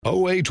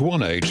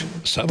0818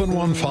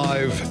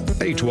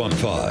 715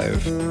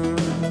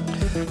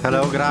 815.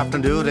 Hello, good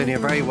afternoon, and you're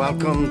very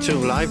welcome to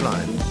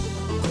Liveline.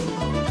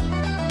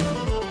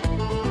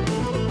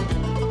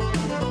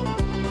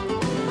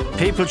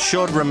 People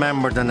should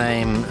remember the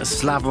name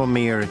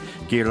Slavomir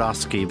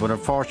Gierlowski, but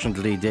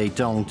unfortunately they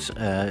don't.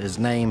 His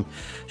name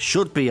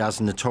should be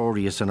as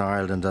notorious in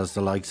Ireland as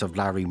the likes of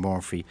Larry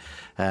Murphy,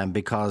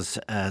 because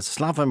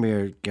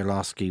Slavomir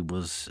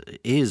Gierlowski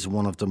is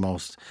one of the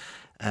most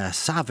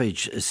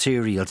savage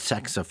serial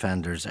sex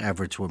offenders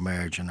ever to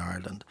emerge in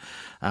Ireland.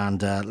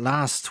 And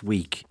last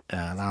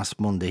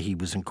Monday, he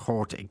was in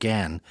court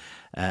again,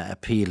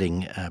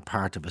 appealing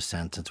part of his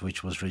sentence,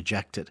 which was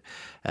rejected.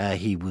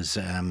 He's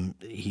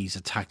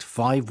attacked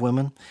 5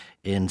 women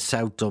in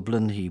South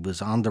Dublin. He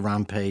was on the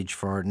rampage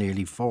for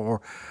nearly 4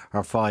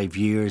 or 5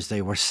 years.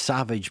 They were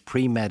savage,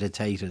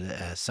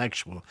 premeditated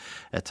sexual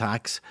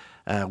attacks.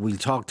 We'll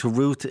talk to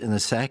Ruth in a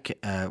sec,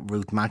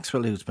 Ruth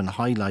Maxwell, who's been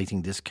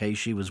highlighting this case.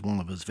 She was one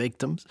of his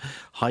victims,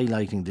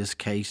 highlighting this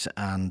case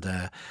and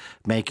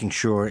making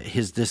sure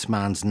this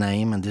man's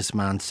name and this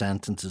man's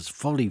sentence is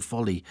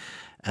fully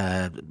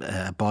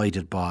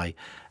abided by.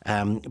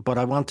 But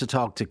I want to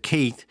talk to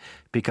Keith,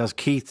 because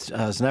Keith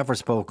has never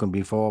spoken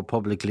before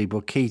publicly.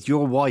 But Keith,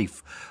 your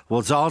wife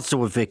was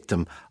also a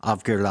victim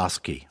of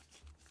Gierlowski.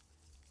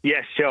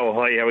 Yes, Joe.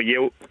 Hi, how are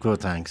you? Good,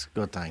 thanks.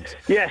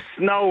 Yes,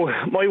 no,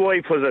 my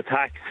wife was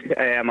attacked.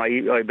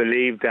 I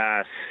believe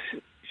that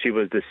she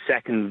was the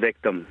second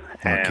victim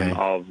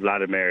of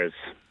Vladimir's.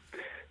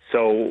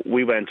 So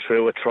we went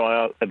through a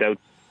trial about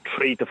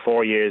 3 to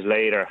 4 years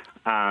later,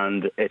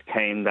 and it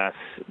came that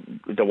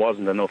there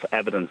wasn't enough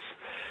evidence.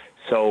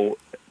 So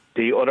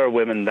the other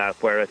women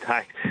that were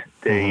attacked,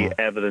 the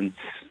evidence,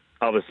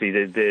 obviously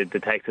the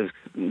detectives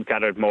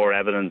gathered more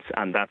evidence,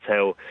 and that's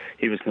how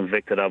he was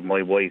convicted of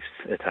my wife's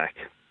attack.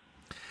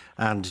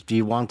 And do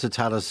you want to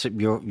tell us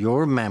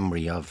your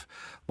memory of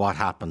what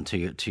happened to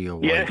your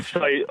wife? Yes,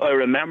 I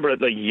remember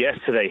it like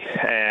yesterday.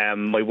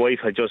 My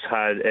wife had just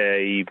had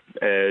a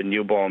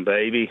newborn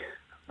baby,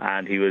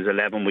 and he was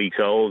 11 weeks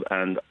old,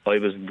 and I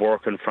was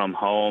working from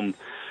home.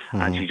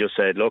 And she just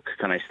said, look,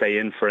 can I stay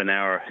in for an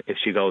hour if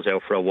she goes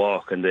out for a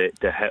walk? And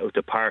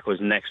the park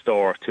was next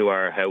door to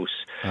our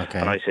house. Okay.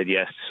 And I said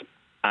yes.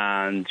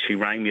 And she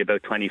rang me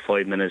about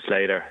 25 minutes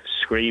later,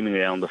 screaming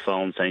down the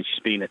phone, saying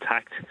she's been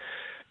attacked,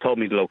 told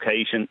me the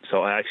location.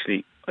 So I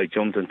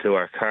jumped into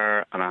her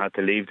car, and I had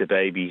to leave the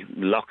baby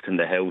locked in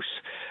the house,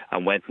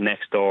 and went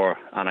next door,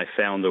 and I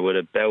found her with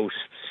about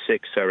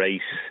 6 or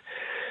 8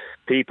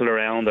 people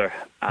around her,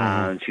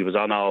 and she was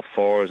on all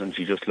fours, and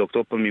she just looked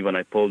up at me when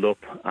I pulled up,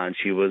 and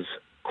she was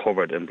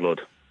covered in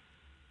blood.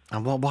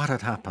 And what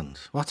had happened?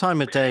 What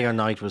time of day or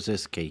night was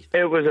this, Keith?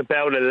 It was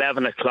about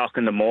 11 o'clock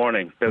in the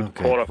morning, about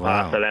quarter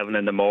past 11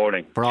 in the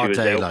morning. Broad she was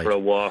daylight. Out for a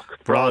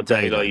walk. Broad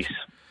daylight.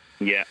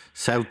 Yeah.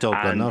 South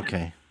Dublin,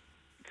 okay.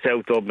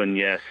 South Dublin,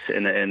 yes,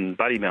 in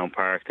Ballymount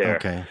Park there.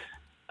 Okay.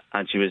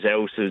 And she was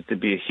out. So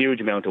there'd be a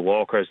huge amount of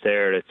walkers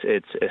there.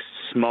 It's a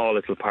small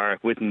little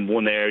park. Within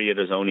one area,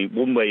 there's only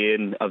one way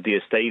in of the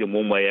estate and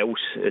one way out.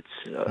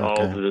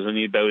 There's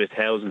only about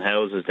 1,000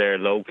 houses there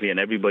locally, and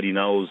everybody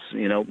knows,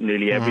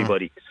 nearly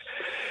everybody.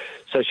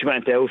 So she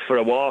went out for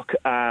a walk,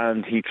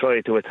 and he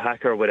tried to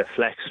attack her with a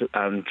flex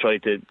and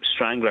tried to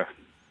strangle her.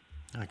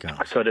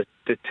 So the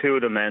two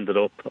of them ended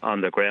up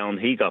on the ground.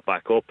 He got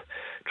back up,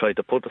 tried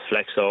to put the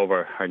flex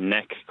over her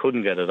neck,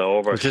 couldn't get it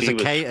over. Which is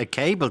a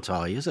cable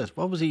tie, is it?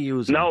 What was he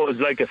using? No, it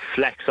was like a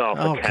flex off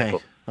a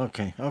kettle.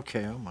 Okay,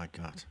 oh my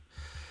God.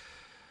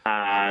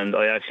 And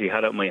I actually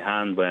had it in my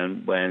hand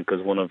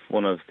because one of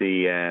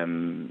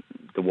the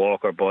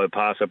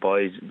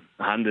passer-boys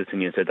handed it to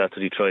me and said that's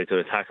what he tried to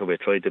attack her with,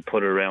 tried to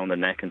put her around the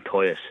neck and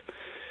tie it.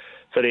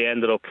 So they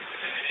ended up,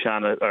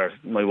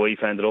 my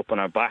wife ended up on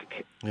her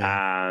back,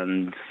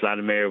 and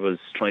Vladimir was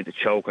trying to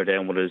choke her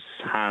down with his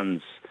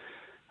hands,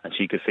 and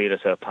she could feel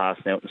herself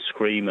passing out and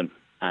screaming.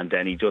 And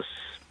then he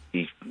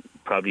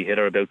probably hit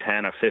her about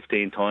 10 or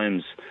 15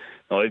 times.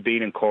 Now, I've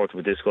been in court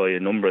with this guy a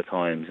number of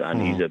times, and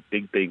he's a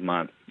big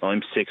man.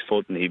 I'm 6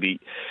 foot, and he'd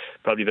be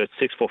probably about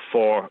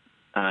 6'4"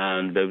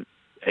 and about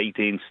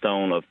 18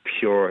 stone of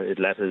pure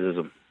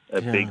athleticism.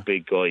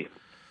 Big guy.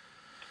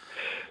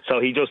 So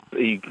he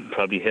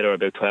probably hit her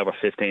about 12 or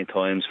 15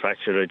 times,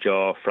 fractured her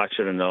jaw,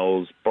 fractured her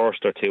nose,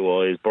 burst her 2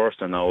 eyes,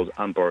 burst her nose,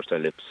 and burst her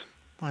lips.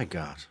 My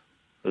God.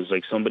 It was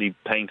like somebody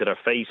painted her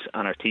face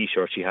and her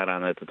T-shirt she had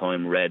on at the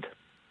time red.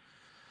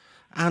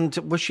 And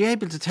was she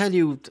able to tell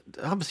you,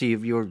 obviously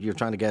if you're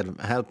trying to get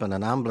help in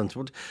an ambulance,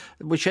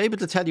 was she able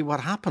to tell you what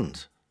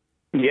happened?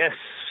 Yes,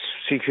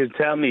 she could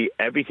tell me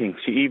everything.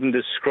 She even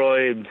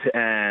described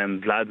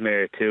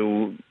Vladimir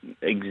to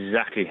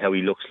exactly how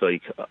he looks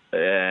like.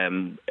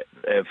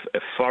 A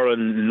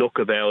foreign look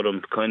about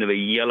him, kind of a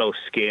yellow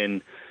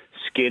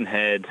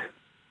skinhead,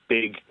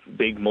 big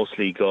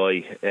muscly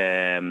guy.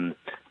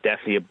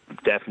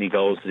 Definitely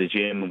goes to the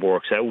gym and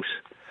works out.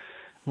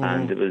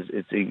 And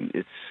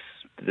it's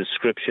the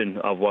description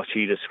of what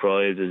she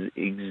described is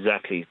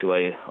exactly the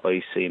way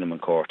I seen him in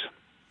court.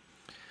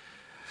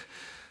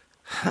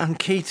 And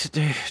Keith,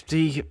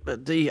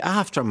 the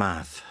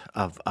aftermath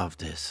of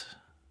this,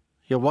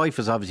 your wife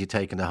was obviously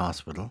taken to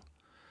hospital.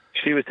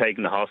 She was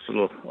taken to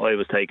hospital. I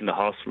was taken to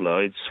hospital.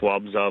 I had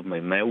swabs of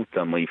my mouth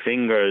and my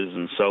fingers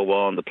and so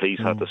on. The police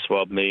had to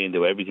swab me and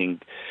do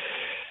everything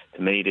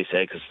to me. They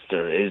said because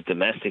there is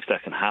domestics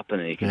that can happen,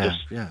 and you can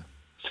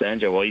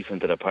send your wife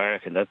into the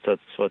park, and that's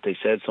what they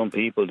said some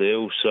people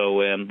do. So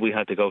we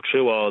had to go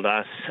through all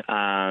that,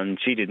 and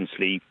she didn't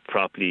sleep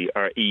properly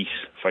or eat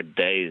for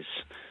days,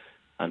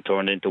 and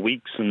turned into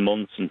weeks and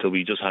months until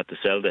we just had to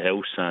sell the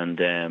house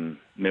and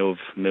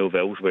move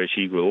out where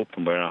she grew up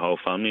and where our whole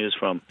family is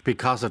from.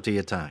 Because of the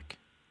attack?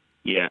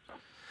 Yeah.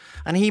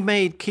 And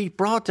Keith,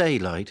 broad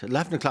daylight,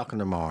 11 o'clock in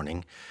the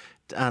morning,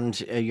 and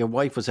your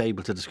wife was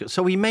able to discuss.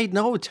 So he made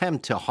no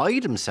attempt to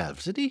hide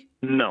himself, did he?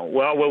 No.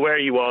 Well, where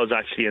he was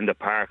actually in the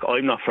park.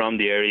 I'm not from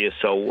the area,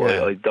 so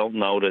I don't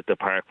know the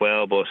park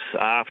well. But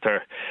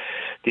after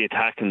the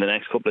attack in the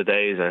next couple of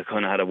days, I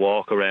kind of had a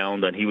walk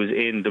around, and he was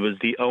there was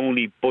the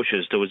only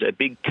bushes. There was a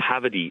big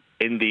cavity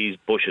in these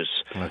bushes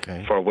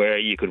for where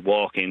you could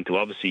walk into.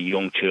 Obviously,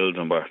 young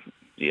children were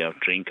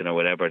drinking or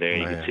whatever there.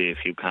 You could see a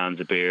few cans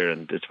of beer,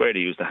 and it's where they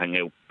used to hang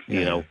out,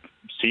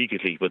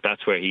 secretly. But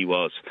that's where he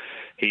was.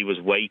 He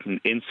was waiting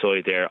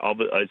inside there,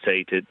 I'd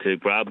say, to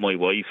grab my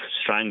wife,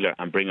 strangle her,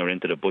 and bring her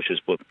into the bushes,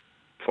 but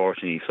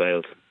fortunately he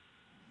failed.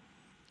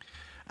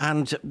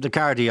 And the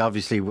Gardaí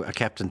obviously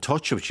kept in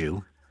touch with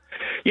you.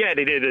 Yeah,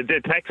 they did. The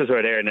detectives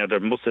were there. Now, there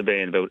must have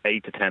been about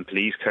 8 to 10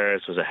 police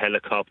cars. There was a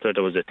helicopter.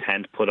 There was a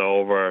tent put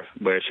over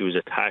where she was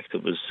attacked.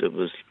 It was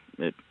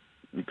the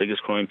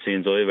biggest crime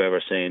scenes I've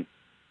ever seen.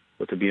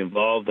 But to be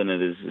involved in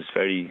it is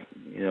very,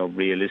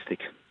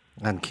 realistic.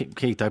 And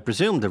Keith, I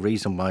presume the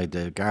reason why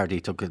the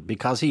Gardaí took it,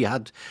 because he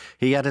had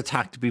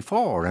attacked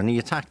before, and he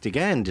attacked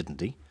again, didn't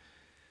he?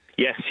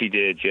 Yes, he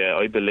did, yeah.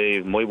 I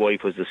believe my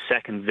wife was the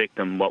second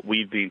victim, what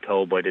we've been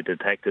told by the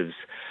detectives,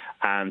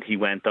 and he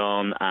went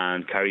on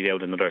and carried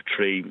out another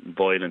 3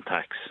 violent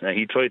attacks. Now,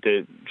 he tried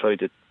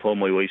to pull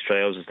my wife's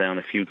trousers down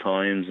a few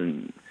times,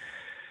 and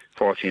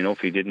fortunately enough,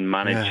 he didn't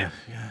manage.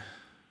 Yeah.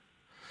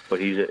 But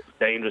he's a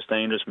dangerous,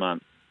 dangerous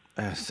man.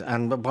 Yes,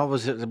 and what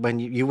was it when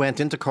you went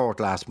into court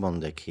last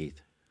Monday,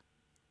 Keith?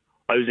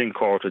 I was in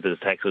court with the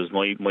detectives.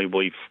 My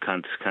wife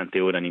can't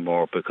do it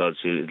anymore because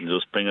it'll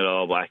just bring it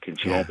all back, and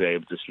she won't be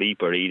able to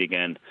sleep or eat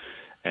again.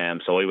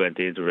 So I went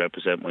in to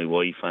represent my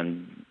wife,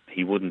 and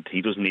he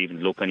doesn't even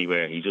look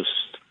anywhere. He just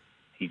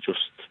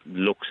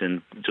looks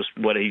in,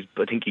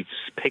 I think he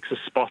picks a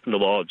spot in the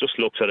wall, just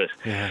looks at it.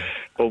 Yeah.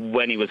 But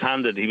when he was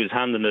handed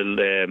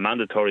a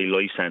mandatory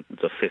life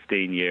sentence of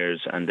 15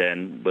 years, and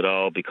then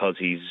because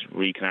he's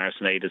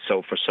reincarnated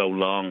for so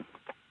long,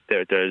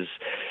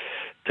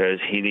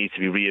 he needs to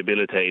be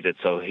rehabilitated.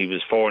 So he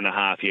was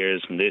 4.5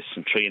 years from this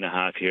and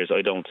 3.5 years.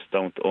 I don't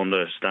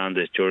understand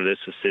this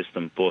justice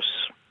system, but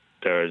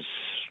there's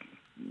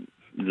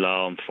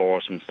law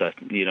enforcement that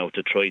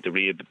to try to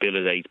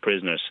rehabilitate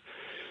prisoners.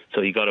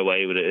 So he got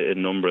away with a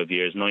number of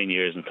years, 9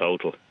 years in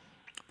total.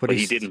 But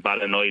he didn't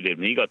bat an eyelid.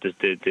 When he got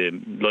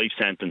the life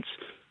sentence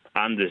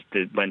and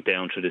went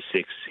down to the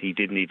 6, he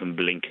didn't even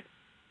blink.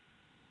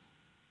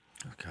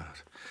 Oh,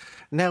 God.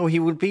 Now, he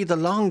will be the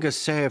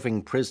longest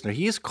serving prisoner.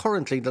 He is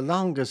currently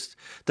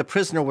the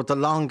prisoner with the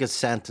longest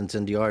sentence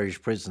in the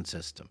Irish prison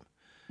system.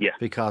 Yeah.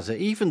 Because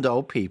even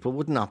though people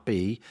would not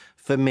be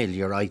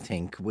familiar, I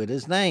think, with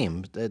his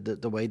name,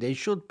 the way they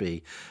should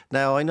be.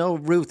 Now, I know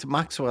Ruth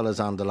Maxwell is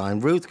on the line.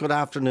 Ruth, good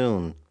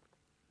afternoon.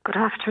 Good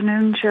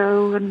afternoon,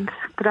 Joe, and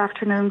good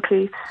afternoon,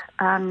 Keith.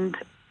 And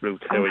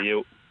Ruth, how are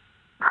you?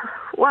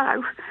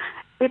 Wow,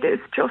 it is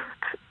just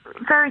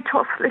very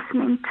tough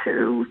listening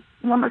to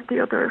one of the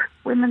other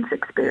women's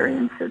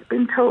experiences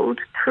being told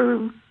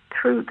through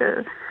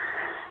the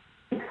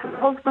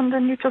husband,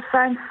 and you just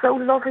sound so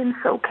loving,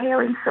 so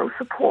caring, so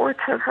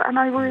supportive, and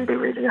I really,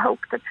 really hope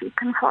that she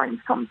can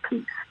find some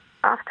peace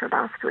after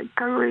last week.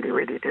 I really,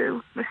 really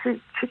do.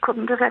 She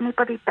couldn't have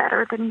anybody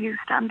better than you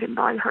standing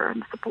by her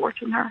and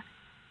supporting her.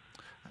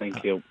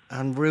 Thank you.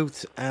 And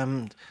Ruth,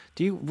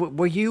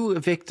 were you a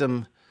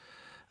victim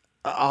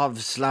of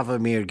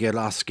Slavomir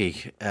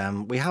Gierlowski?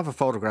 We have a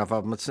photograph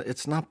of him.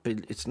 It's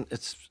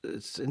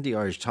in the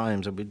Irish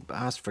Times, and we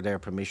asked for their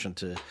permission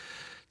to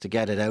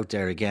get it out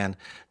there again.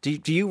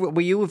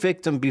 Were you a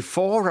victim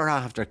before or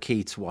after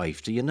Keith's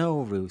wife? Do you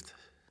know, Ruth?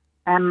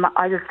 I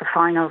was the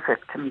final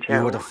victim, Joe.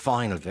 You were the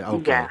final victim.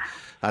 Okay.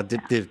 Yeah.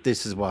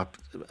 This is what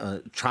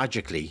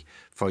tragically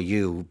for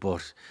you,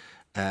 but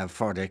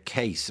for the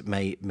case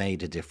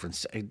made a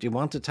difference. Do you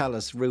want to tell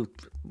us,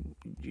 Ruth,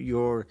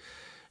 your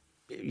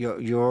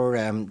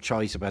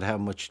choice about how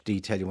much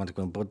detail you want to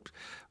go in? But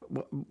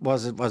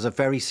was it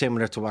very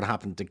similar to what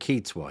happened to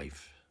Keith's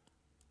wife?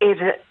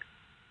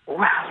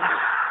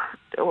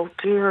 Oh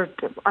dear,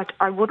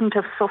 I wouldn't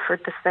have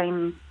suffered the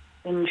same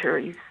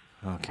injuries.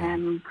 Okay.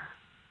 In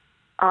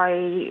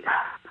my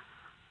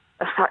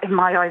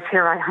eyes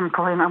here, I am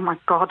going, oh my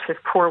God, his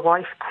poor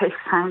wife. They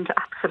sound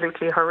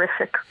absolutely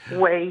horrific,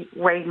 way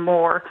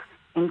more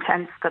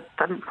intense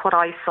than what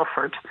I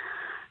suffered.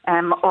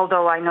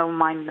 Although I know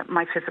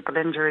my physical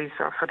injuries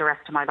are for the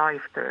rest of my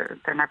life, they're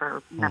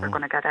never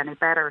going to get any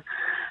better.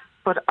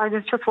 But I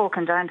was just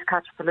walking down to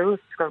catch the Luas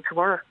to go to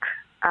work,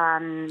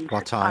 and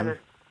what time?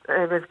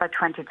 It was about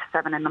 20 to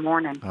 7 in the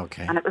morning.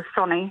 Okay. And it was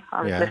sunny.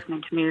 I was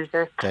listening to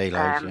music.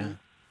 Daylight,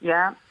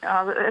 yeah.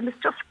 It was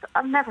just,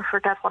 I'll never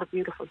forget what a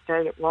beautiful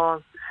day it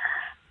was.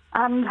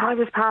 And I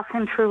was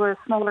passing through a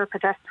smaller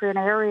pedestrian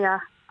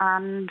area,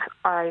 and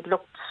I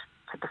looked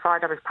to the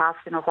side. I was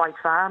passing a white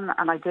van,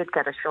 and I did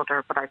get a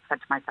shudder, but I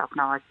said to myself,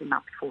 no, I've seen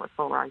that before, it's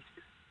all right.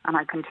 And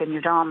I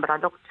continued on, but I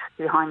looked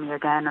behind me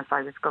again as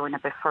I was going a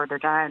bit further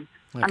down.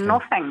 Okay. And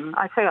nothing.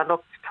 I say I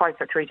looked twice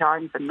or three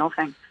times and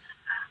nothing.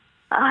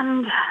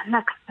 And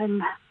next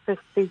thing,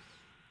 the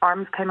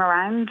arms came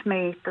around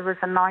me. There was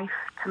a knife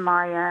to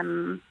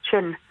my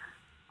chin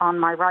on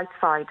my right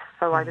side,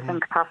 so I was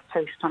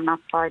incapacitated on that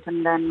side.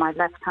 And then my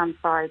left-hand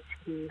side,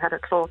 he had a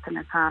cloth in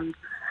his hand.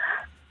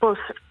 But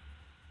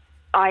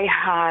I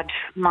had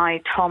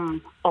my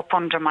thumb up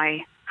under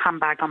my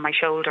handbag on my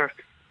shoulder,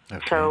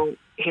 so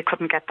he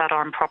couldn't get that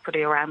arm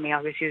properly around me. I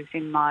was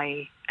using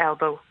my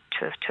elbow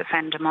to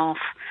fend him off.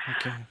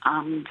 Okay.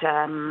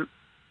 And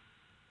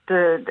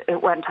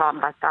it went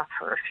on like that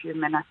for a few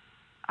minutes,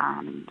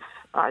 and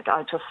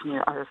I just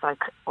knew. I was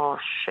like, oh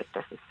shit,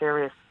 this is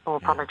serious. Oh,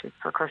 apologies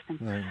for cursing.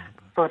 Yeah.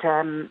 But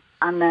and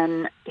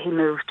then he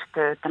moved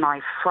the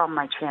knife from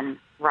my chin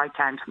right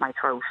down to my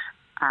throat,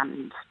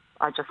 and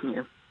I just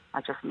knew.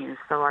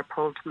 So I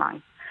pulled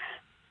my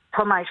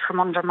thumb out from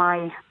under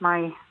my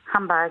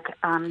handbag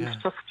and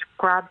just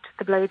grabbed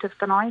the blade of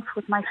the knife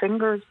with my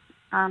fingers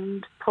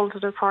and pulled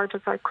it as hard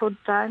as I could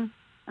down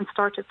and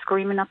started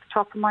screaming at the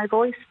top of my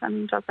voice.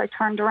 And as I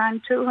turned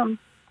around to him,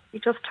 he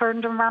just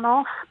turned and ran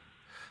off.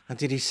 And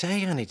did he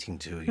say anything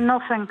to you?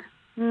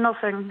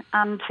 Nothing.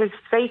 And his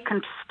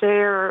vacant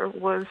stare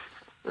was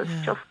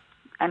just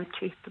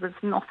empty. There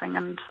was nothing,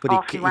 and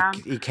off he ran.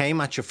 He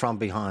came at you from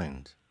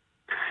behind?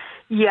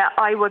 Yeah,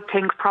 I would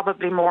think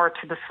probably more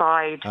to the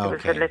side. There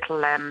was a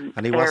little and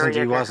he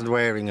wasn't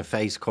wearing a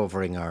face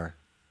covering or?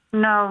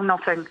 No,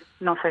 nothing.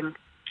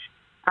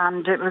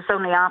 And it was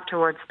only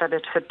afterwards that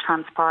it had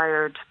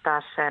transpired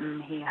that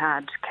he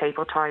had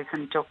cable ties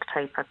and duct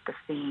tape at the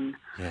scene.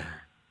 Yeah.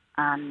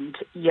 And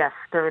yes,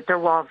 there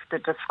was the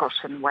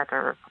discussion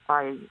whether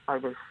I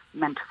was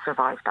meant to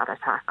survive that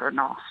attack or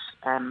not.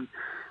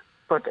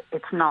 But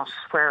it's not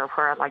where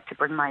I like to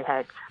bring my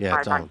head. Yeah,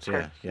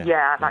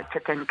 I like to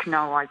think,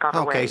 no, I got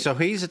away. Okay, so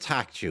he's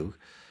attacked you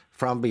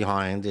from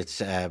behind.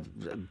 It's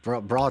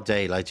broad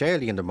daylight,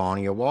 early in the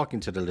morning. You're walking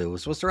to the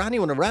Luas. Was there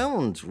anyone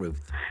around,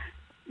 Ruth?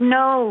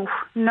 No.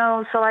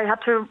 So I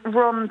had to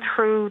run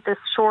through this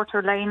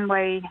shorter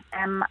laneway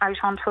out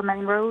onto a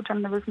main road,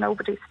 and there was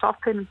nobody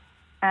stopping.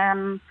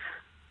 So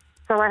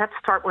I had to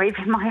start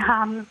waving my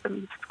hands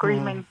and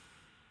screaming.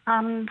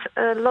 And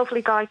a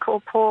lovely guy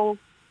called Paul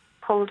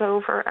pulled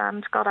over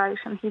and got out,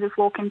 and he was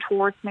walking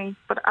towards me.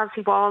 But as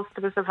he was,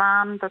 there was a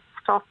van that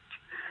stopped,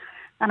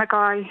 and a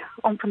guy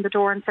opened the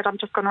door and said, I'm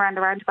just going around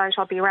the roundabout,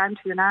 I'll be around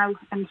to you now.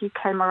 And he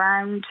came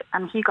around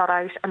and he got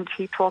out, and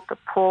he thought that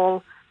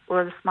Paul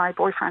was my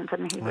boyfriend,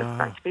 and he was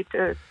actually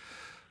to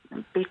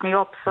beat me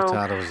up. So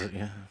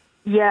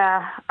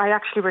yeah, I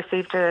actually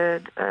received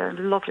a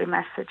lovely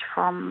message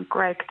from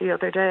Greg the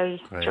other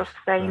day, just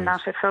saying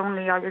that if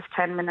only I was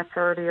 10 minutes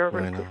earlier.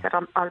 He said,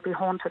 I'll be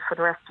haunted for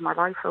the rest of my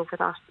life over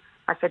that.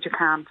 I said, you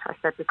can't. I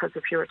said, because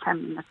if you were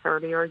 10 minutes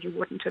earlier, you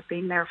wouldn't have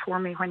been there for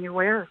me when you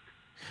were.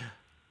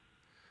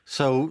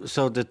 So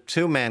the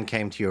two men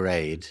came to your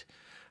aid.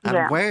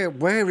 And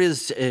where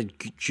is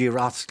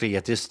Giroski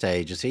at this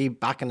stage? Is he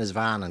back in his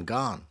van and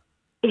gone?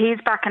 He's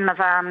back in the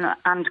van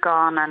and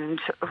gone. And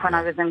when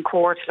I was in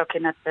court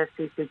looking at the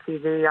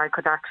CCTV, I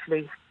could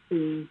actually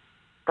see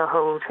the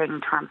whole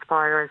thing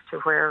transpire as to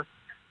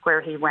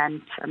where he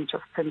went, and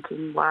just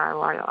thinking, wow,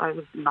 I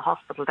was in the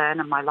hospital then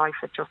and my life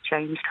had just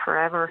changed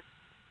forever.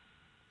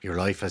 Your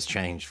life has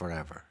changed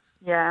forever?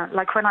 Yeah,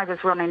 like when I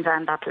was running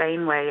down that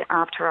laneway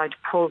after I'd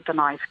pulled the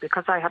knife,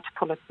 because I had to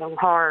pull it so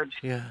hard.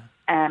 Yeah.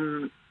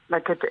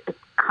 Like it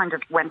kind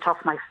of went off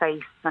my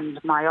face and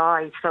my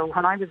eye. So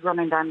when I was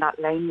running down that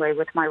laneway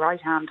with my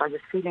right hand, I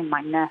was feeling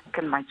my neck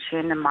and my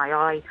chin and my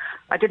eye.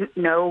 I didn't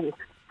know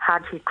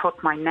had he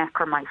cut my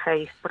neck or my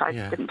face, but I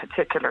didn't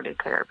particularly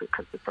care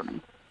because it's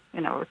only,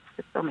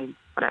 it's only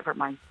whatever,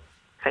 my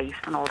face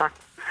and all that.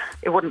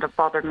 It wouldn't have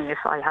bothered me if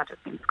I had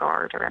been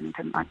scarred or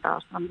anything like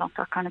that. I'm not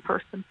that kind of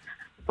person.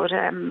 But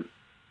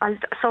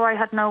so I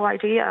had no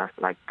idea,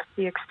 like,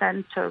 the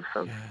extent of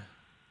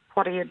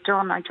what he had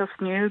done. I just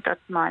knew that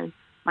my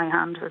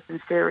hand was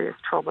in serious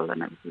trouble,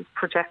 and it was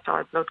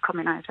projectile blood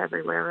coming out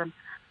everywhere. And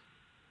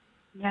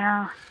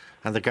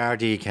And the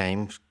Gardaí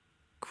came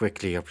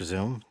quickly, I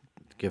presume,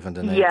 given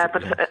the name. Yeah,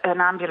 but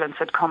an ambulance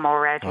had come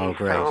already,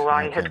 so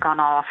I had gone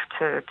off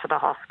to the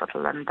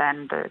hospital, and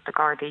then the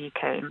Gardaí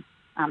came,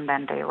 and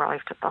then they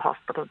arrived at the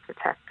hospital,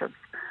 detectives,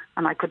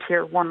 and I could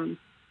hear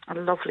a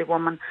lovely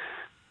woman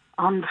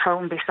on the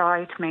phone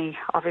beside me,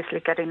 obviously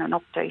getting an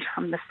update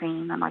from the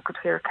scene, and I could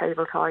hear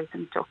cable ties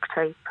and duct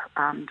tape,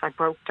 and I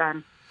broke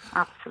down.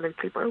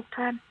 absolutely broke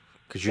down.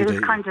 Because it was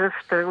kind of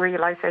the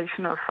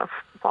realisation of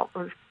what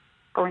was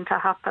going to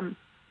happen.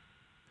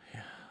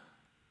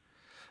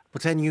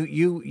 But then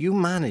you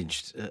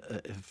managed,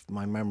 if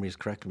my memory is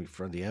correct me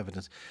for the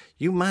evidence,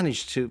 you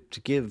managed to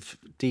give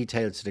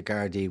details to the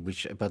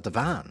Gardaí about the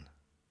van.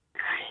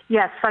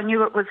 Yes, I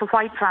knew it was a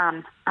white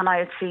van and I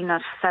had seen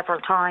it several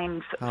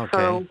times. Okay.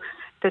 So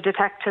the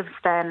detectives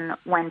then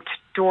went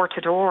door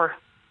to door.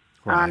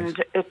 Right.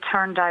 And it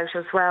turned out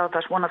as well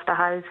that one of the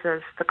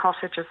houses, the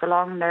cottages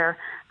along there,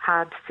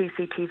 had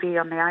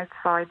CCTV on the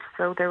outside,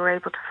 so they were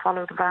able to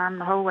follow the van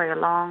the whole way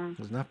along.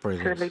 Isn't that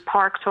brilliant? So they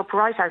parked up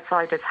right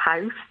outside his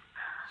house.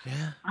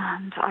 Yeah.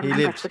 And I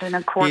remember sitting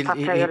in court that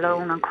day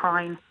alone and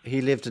crying. He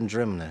lived in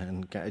Drimna,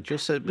 and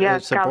just a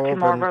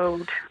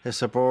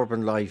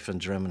suburban life in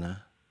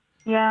Drimna.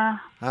 Yeah.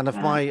 And if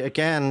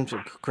again,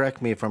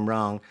 correct me if I'm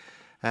wrong,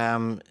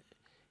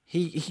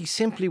 he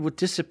simply would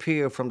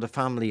disappear from the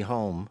family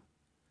home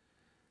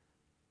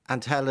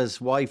and tell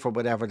his wife or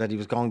whatever that he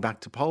was going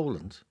back to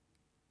Poland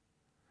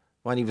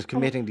when he was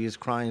committing these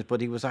crimes,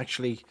 but he was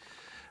actually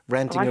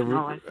renting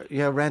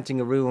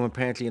a room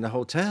apparently in a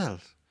hotel.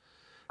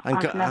 And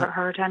I've never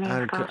heard any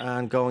of that.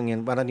 And going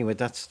in, but anyway,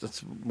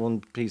 that's one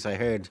piece I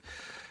heard.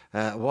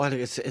 Well,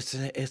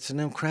 it's an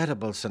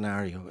incredible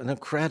scenario,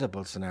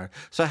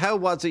 So how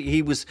was it?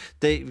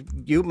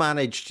 You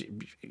managed.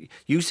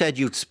 You said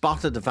you'd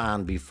spotted the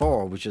van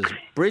before, which is a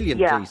brilliant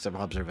piece of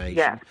observation.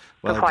 Yeah,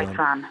 well the white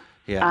van.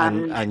 Yeah,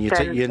 and you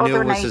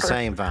knew it was the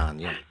same van.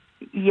 Yeah.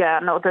 Yeah,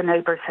 and other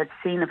neighbours had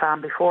seen a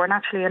van before, and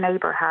actually a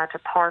neighbour had a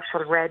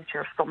partial reg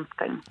or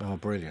something. Oh,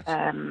 brilliant.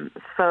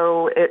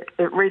 So it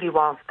really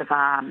was the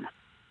van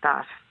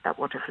that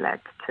would have led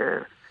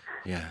to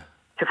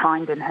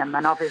finding him.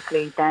 And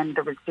obviously then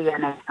there was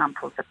DNA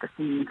samples at the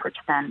scene which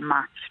then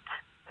matched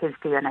his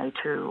DNA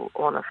to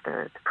all of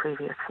the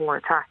previous 4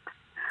 attacks.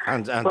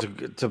 And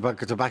to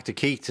back to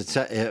Keith,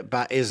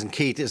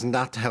 isn't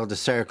that how the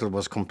circle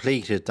was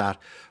completed, that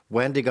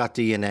when they got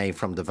DNA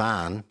from the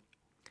van,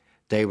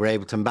 they were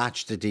able to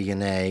match the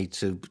DNA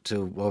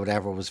to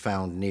whatever was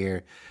found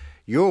near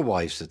your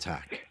wife's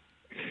attack?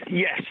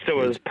 Yes, there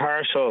was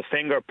partial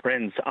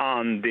fingerprints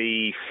on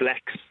the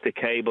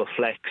cable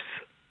flex,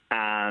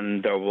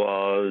 and there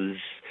was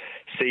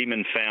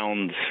semen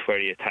found where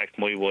he attacked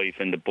my wife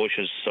in the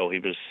bushes, so he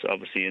was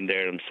obviously in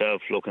there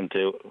himself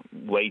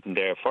waiting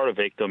there for a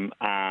victim,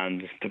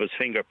 and there was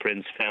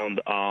fingerprints found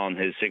on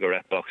his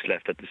cigarette box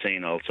left at the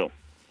scene also.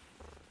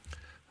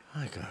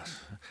 My God.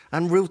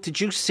 And Ruth,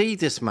 did you see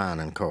this man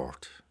in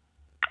court?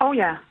 Oh,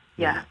 yeah.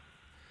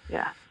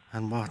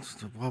 And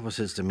what was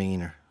his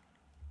demeanour?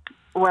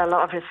 Well,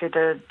 obviously,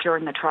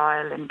 during the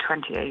trial in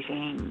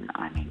 2018,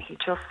 I mean, he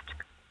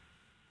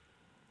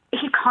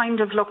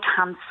kind of looked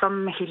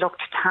handsome. He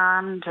looked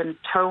tanned and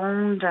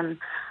toned, and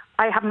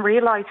I hadn't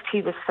realised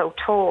he was so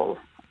tall.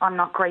 I'm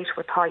not great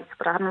with height,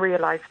 but I hadn't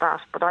realised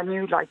that. But I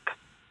knew,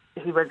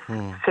 he was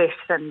fit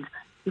and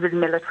he was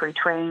military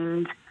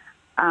trained,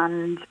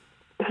 and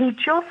he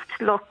just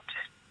looked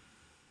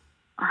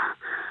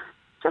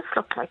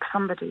like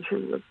somebody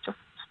who was just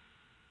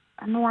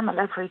a normal,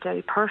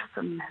 everyday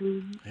person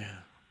who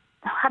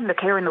hadn't a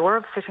care in the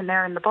world sitting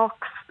there in the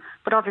box.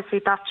 But obviously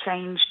that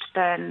changed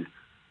then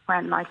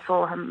when I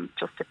saw him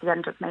just at the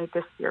end of May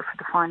this year for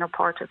the final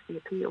part of the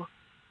appeal,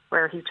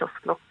 where he just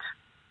looked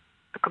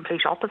the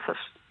complete opposite.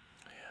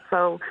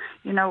 So,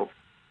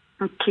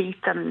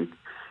 Keith and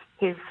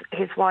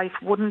his wife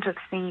wouldn't have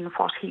seen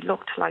what he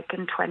looked like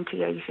in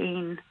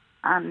 2018,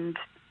 and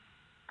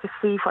to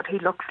see what he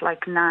looks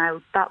like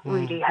now, that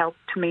really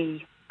helped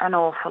me an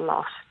awful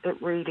lot.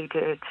 It really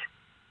did.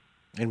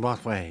 In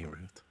what way,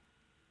 Ruth?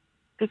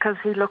 Because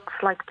he looks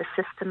like the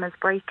system is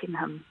breaking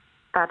him,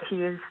 that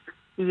he is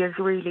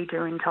really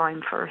doing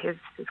time for his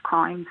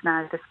crimes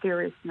now, the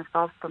seriousness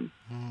of them.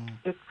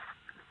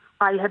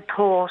 I had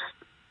thought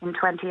in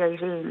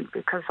 2018,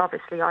 because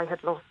obviously I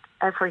had lost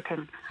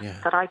everything,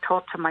 that I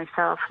thought to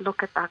myself,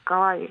 look at that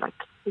guy,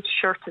 his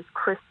shirt is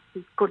crisp,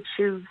 he's good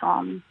shoes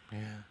on,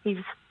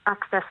 he's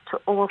access to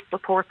all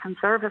supports and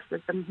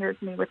services, and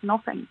here's me with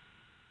nothing.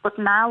 But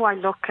now I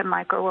look and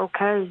I go,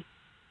 okay,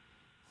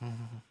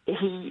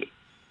 he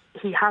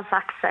has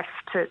access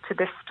to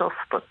this stuff,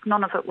 but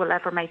none of it will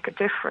ever make a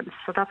difference.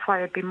 So that's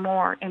why I'd be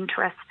more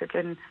interested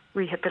in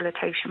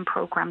rehabilitation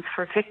programs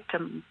for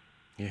victims.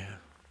 Yeah.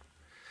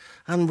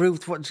 And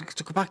Ruth,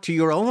 to go back to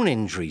your own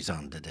injuries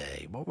on the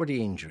day, what were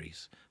the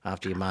injuries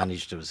after you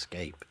managed to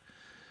escape?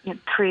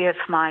 3 of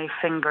my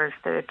fingers,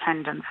 the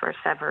tendons were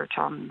severed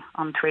on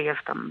 3 of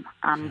them,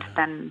 and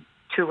then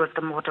 2 of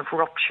them would have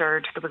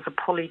ruptured. There was a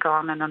pulley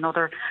gone and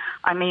another.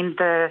 I mean,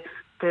 the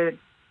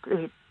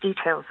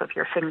details of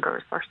your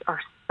fingers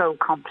are so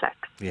complex.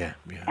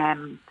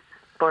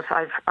 But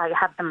I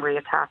had them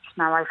reattached.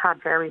 Now I've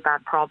had very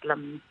bad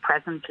problems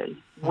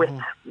presently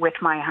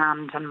with my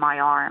hand and my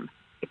arm.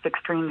 It's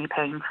extremely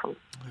painful.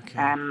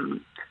 Okay.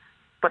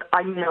 But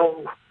I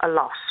know a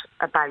lot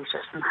about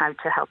it and how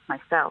to help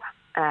myself.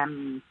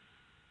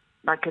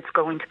 Like, it's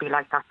going to be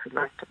like that for the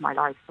rest of my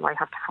life, so I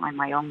have to find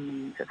my own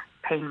means of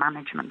pain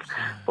management.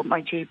 But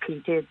my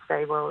GP did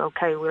say, well,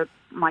 okay, we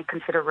might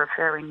consider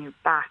referring you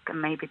back,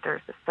 and maybe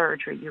there's a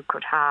surgery you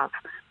could have.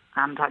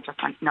 And I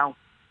just went, no,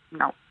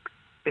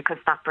 because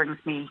that brings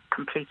me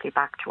completely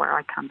back to where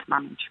I can't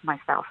manage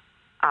myself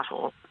at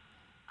all.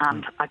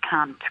 And I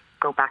can't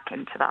go back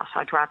into that.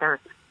 I'd rather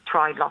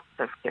try lots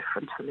of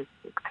different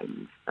holistic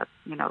things that,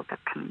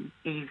 that can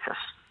ease it.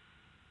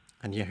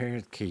 And you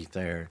heard Keith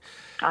there.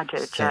 I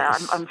did, yeah.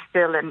 I'm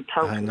still in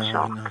total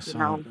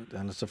shock.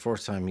 And it's the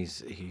first time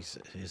his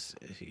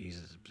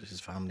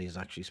family has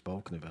actually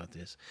spoken about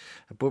this.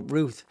 But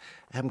Ruth,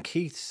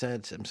 Keith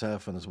said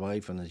himself and his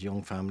wife and his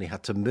young family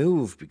had to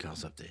move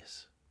because of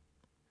this,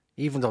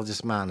 even though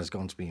this man is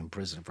going to be in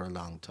prison for a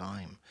long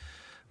time.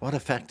 What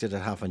effect did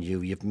it have on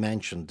you? You've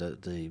mentioned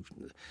the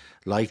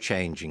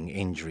life-changing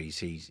injuries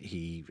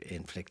he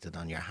inflicted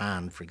on your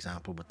hand, for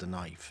example, with the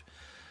knife.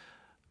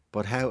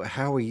 But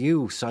how are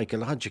you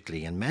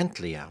psychologically and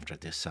mentally after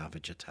this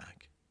savage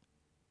attack?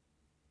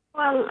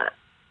 Well,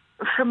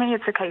 for me,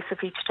 it's a case of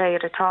each day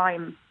at a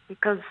time,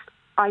 because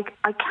I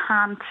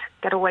can't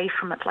get away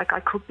from it. Like, I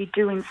could be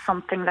doing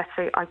something, let's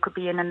say I could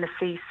be in the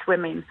sea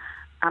swimming,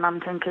 and I'm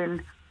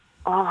thinking,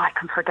 oh, I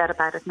can forget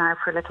about it now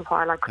for a little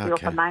while. I could be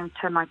up a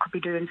mountain, I could be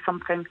doing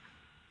something.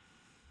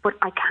 But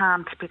I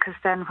can't, because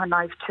then when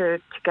I have to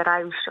get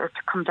out or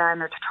to come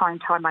down or to try and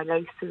tie my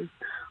laces,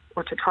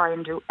 or to try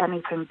and do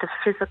anything, the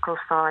physical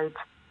side.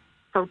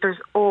 So there's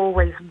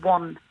always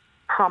one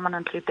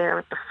prominently there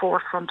at the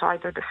forefront,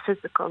 either the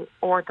physical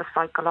or the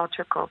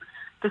psychological.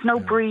 There's no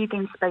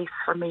breathing space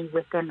for me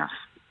within it.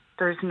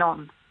 There's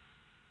none.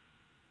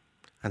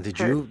 And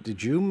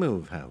did you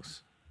move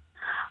house?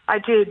 I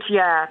did,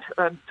 yeah.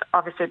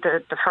 Obviously,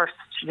 the first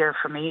year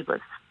for me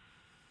was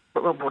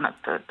one of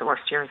the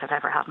worst years I've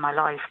ever had in my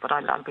life, but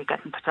I'll be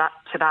getting to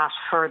that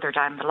further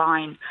down the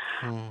line.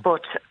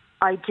 But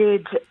I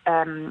did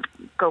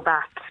go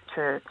back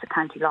to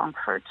County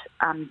Longford,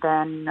 and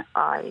then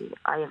I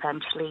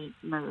eventually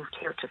moved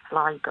here to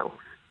Sligo.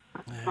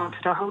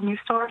 Wanted a whole new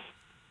story.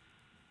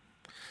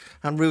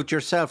 And Ruth,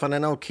 yourself, and I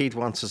know Keith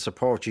wants to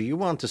support you, you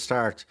want to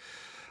start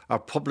or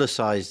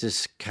publicise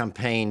this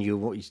campaign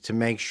to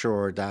make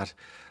sure that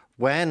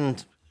when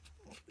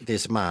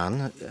this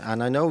man,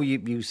 and I know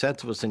you said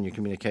to us in your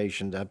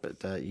communication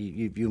that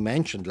you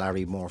mentioned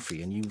Larry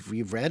Murphy, and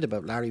you've read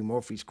about Larry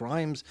Murphy's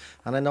crimes,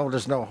 and I know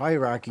there's no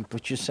hierarchy,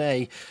 but you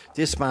say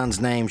this man's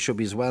name should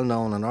be as well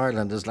known in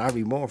Ireland as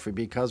Larry Murphy,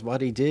 because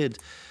what he did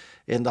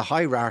in the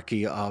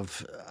hierarchy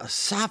of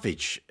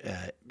savage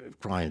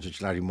crimes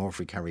which Larry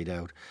Murphy carried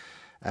out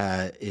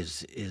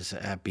is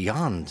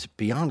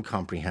beyond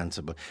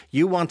comprehensible.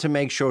 You want to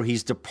make sure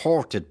he's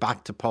deported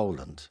back to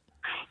Poland.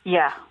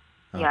 Yeah.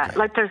 Okay. Yeah,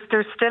 like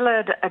there's still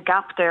a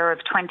gap there of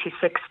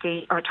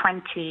 2060 or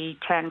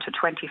 2010 to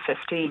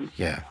 2015,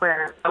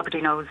 where nobody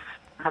knows,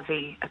 has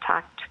he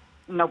attacked?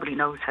 Nobody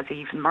knows, has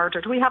he even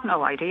murdered? We have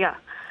no idea.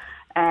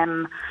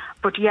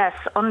 But yes,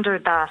 under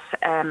that,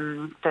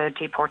 the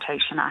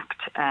Deportation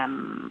Act,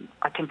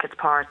 I think it's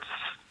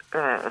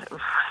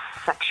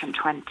Section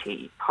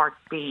 20, Part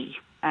B,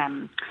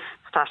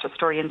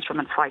 Statutory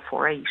Instrument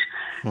 548,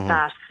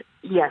 that,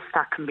 yes,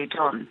 that can be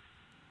done.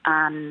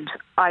 And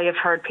I have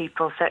heard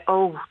people say,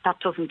 oh,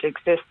 that doesn't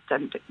exist.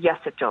 And yes,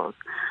 it does.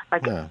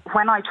 Like,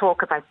 when I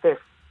talk about this,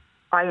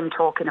 I am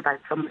talking about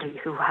somebody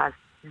who has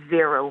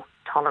zero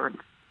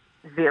tolerance.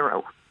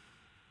 Zero.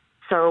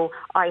 So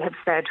I have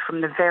said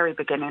from the very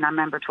beginning, I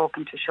remember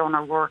talking to Sean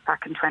O'Rourke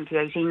back in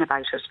 2018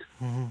 about it,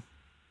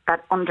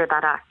 that under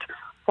that act,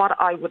 what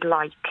I would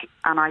like,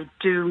 and I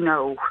do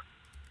know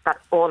that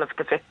all of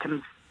the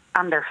victims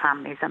and their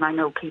families, and I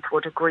know Keith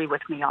would agree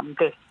with me on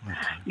this,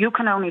 you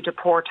can only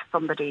deport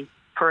somebody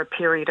for a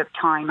period of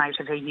time out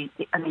of an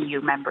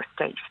EU member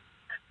state.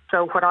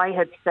 So what I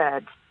had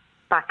said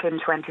back in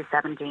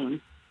 2017,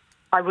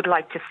 I would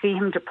like to see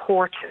him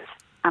deported,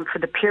 and for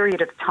the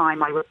period of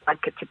time I would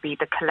like it to be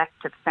the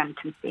collective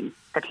sentencing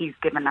that he's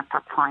given at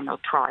that final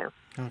trial,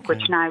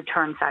 which now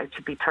turns out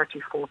to be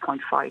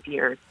 34.5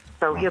 years.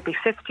 So he'll be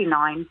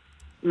 59,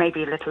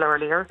 maybe a little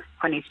earlier,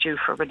 when he's due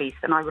for release,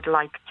 and I would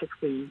like to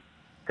see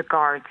the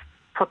guards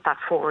put that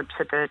forward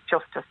to the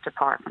Justice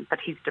Department, that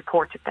he's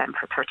deported them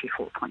for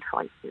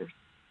 34.5 years.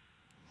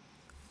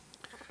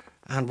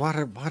 And what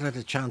are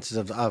the chances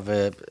of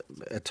a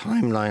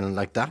timeline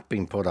like that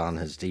being put on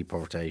his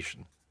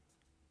deportation?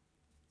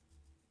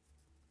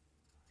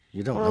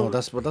 You don't know.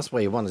 That's why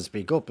you want to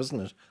speak up,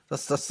 isn't it?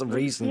 That's the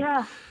reason.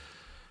 Yeah.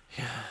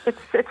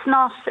 It's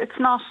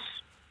not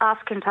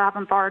asking to have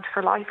him barred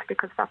for life,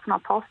 because that's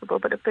not possible.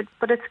 But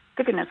it's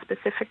giving a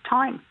specific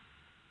time.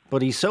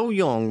 But he's so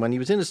young. When he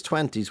was in his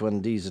 20s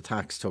when these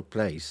attacks took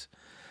place,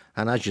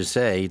 and as you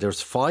say,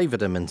 there's 5 of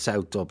them in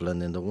South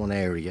Dublin in the one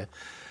area,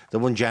 the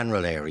one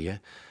general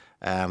area.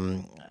 I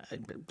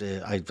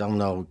don't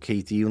know,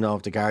 Keith, do you know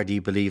if the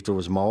Gardaí believe there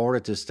was more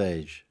at this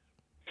stage?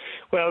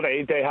 Well,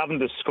 they haven't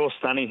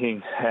discussed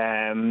anything.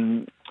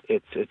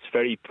 It's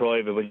very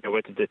private. When you're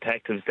with the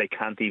detectives, they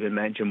can't even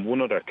mention one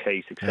other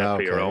case except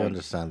for your own. I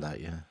understand that,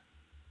 yeah.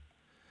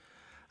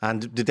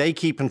 And did they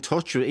keep in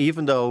touch,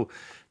 even though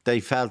they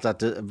felt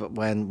that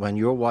when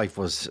your wife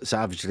was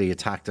savagely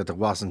attacked,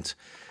 that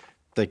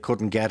they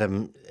couldn't get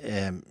him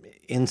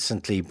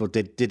instantly, but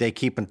did they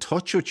keep in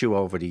touch with you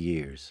over the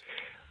years?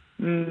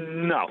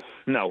 No.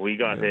 We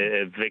got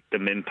a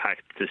victim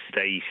impact to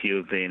state,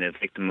 you being a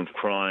victim of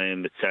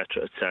crime,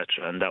 etc.,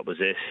 and that was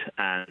it.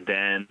 And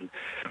then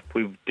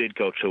we did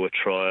go through a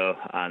trial,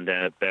 and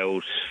then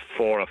about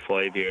 4 or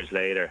 5 years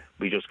later,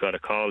 we just got a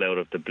call out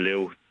of the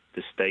blue,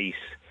 the state,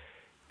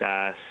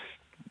 that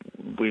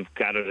we've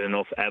gathered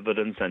enough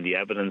evidence, and the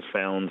evidence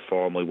found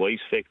for my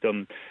wife's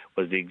victim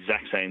was the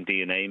exact same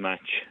DNA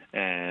match.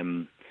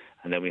 And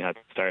then we had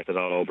to start it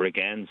all over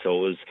again.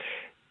 So it was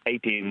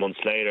 18 months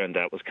later, and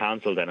that was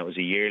cancelled. And it was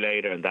a year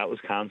later, and that was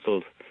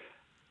cancelled.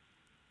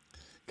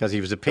 Because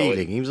he was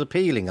appealing. He was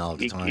appealing all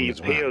the time. He as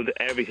appealed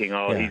everything.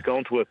 He's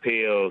going to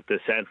appeal the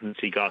sentence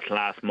he got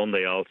last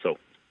Monday also.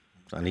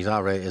 And he's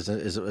already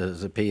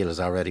his appeal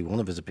is already, one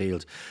of his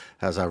appeals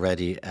has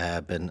already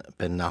been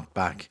knocked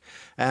back.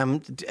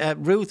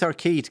 Ruth or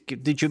Keith,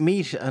 did you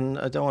meet? And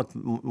I don't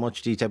want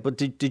much detail, but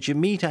did you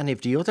meet any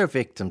of the other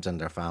victims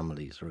and their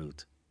families,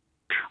 Ruth?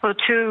 Well,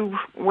 two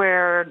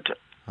were.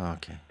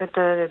 Okay.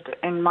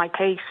 In my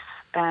case,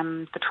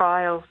 the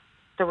trial,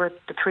 there were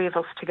the three of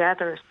us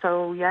together.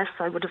 So yes,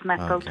 I would have met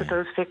both of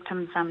those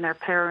victims and their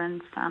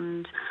parents,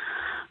 and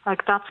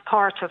that's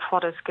part of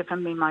what has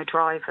given me my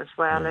drive as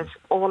well. Is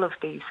all of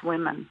these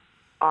women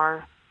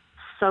are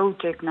so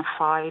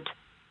dignified,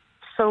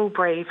 so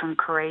brave and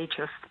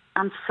courageous,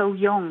 and so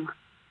young.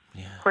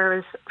 Yeah.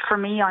 Whereas for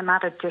me, I'm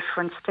at a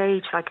different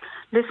stage. Like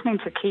listening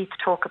to Keith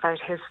talk about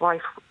his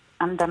wife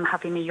and them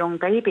having a young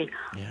baby.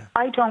 Yeah.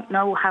 I don't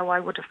know how I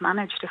would have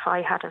managed if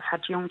I had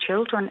young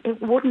children.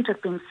 It wouldn't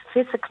have been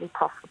physically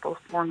possible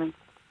for me.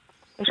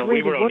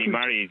 We were only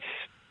married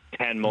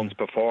 10 months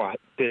before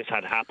this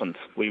had happened.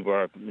 We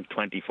were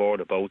 24,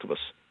 the both of us.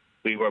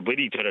 We were with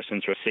each other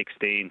since we were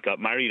 16, got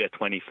married at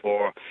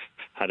 24,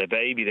 had a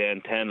baby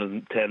then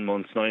 9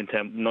 months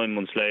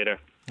later,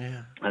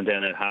 and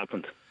then it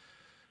happened.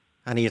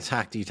 And he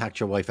attacked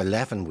your wife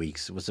 11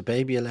 weeks. Was the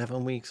baby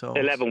 11 weeks old?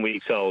 11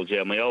 weeks old,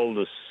 yeah. My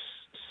oldest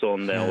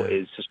son now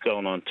is just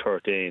going on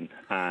 13,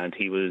 and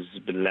he was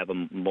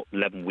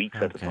 11 weeks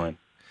at the time.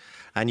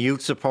 And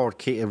you'd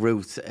support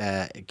Ruth,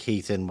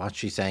 Keith, in what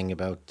she's saying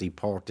about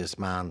deport this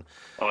man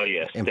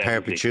in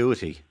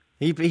perpetuity.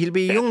 He'll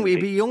be young. He'll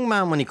be a young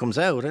man when he comes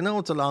out. I know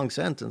it's a long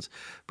sentence,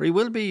 but he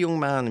will be a young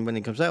man when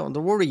he comes out. And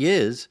the worry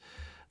is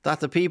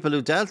that the people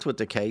who dealt with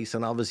the case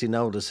and obviously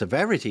know the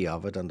severity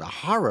of it and the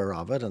horror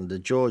of it, and the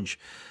judge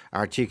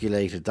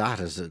articulated that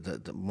as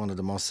one of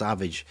the most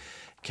savage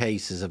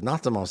cases, if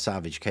not the most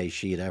savage case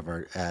she had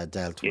ever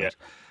dealt with.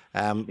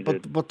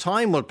 But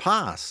time will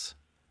pass.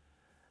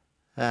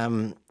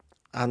 And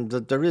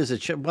there is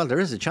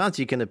a chance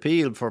you can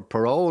appeal for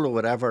parole or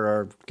whatever,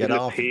 or get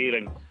off. Appeal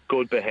and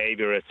good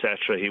behaviour,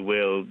 etc.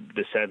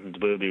 The sentence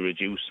will be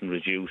reduced, and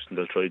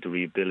they'll try to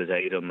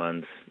rehabilitate him.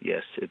 And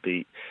yes, it'd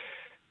be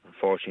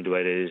unfortunately the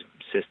way the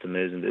system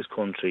is in this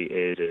country.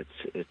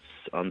 It's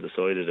on the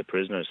side of the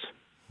prisoners.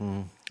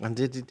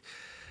 And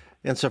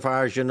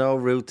insofar as you know,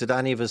 Ruth, did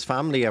any of his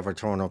family ever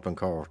turn up in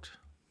court?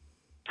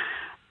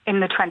 In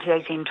the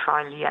 2018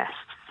 trial, yes.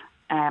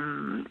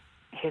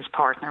 His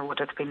partner would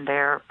have been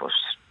there, but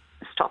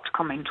stopped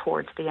coming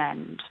towards the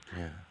end.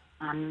 Yeah.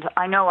 And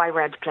I know I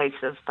read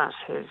places that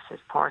his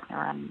partner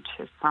and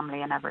his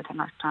family and everything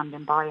are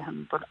standing by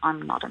him, but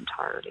I'm not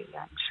entirely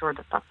sure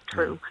that that's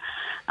true.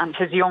 And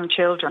his young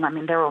children,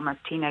 they're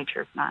almost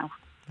teenagers now.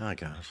 I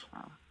guess.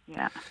 So,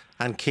 yeah.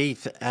 And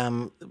Keith,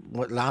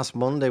 last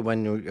Monday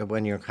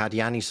when you had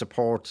any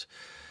support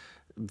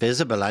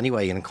visible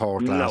anyway in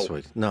court last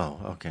week? No,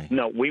 okay.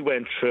 No, we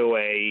went through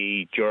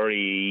a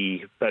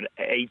jury about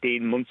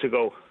 18 months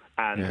ago,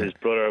 and his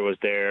brother was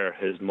there,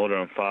 his mother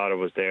and father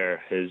was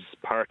there, his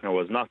partner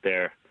was not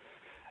there,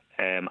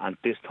 and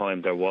this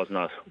time there was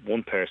not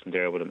one person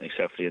there with him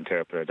except for the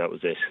interpreter. That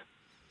was it.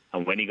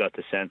 And when he got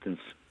the sentence,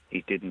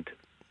 he didn't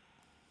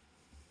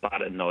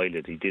bat an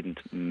eyelid. He didn't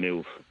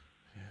move.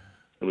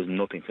 There was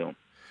nothing to him.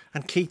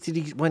 And Keith, did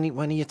he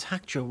when he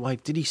attacked your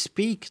wife, did he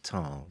speak at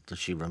all? Does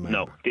she remember?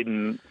 No,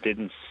 didn't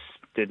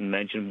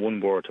mention one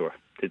word to her.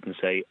 Didn't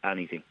say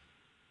anything.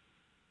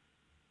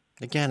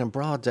 Again, in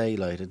broad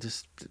daylight,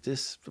 this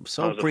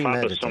so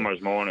premeditated. It was a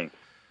summer's morning.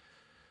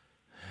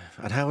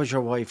 And how is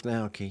your wife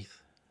now,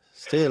 Keith?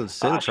 Still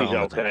traumatised. She's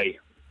okay.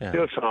 Yeah.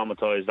 Still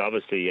traumatised,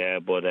 obviously, yeah,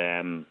 but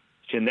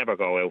she'll never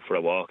go out for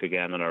a walk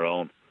again on her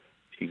own.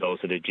 She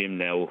goes to the gym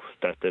now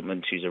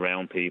when she's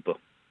around people.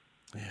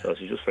 Yeah. So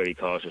she's just very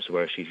cautious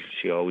where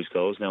she always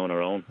goes now on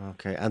her own.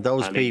 Okay, and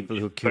those people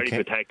who very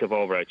protective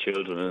over our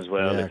children as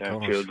well. Our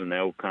children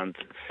now can't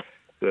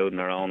go out on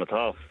their own at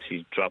all.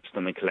 She drops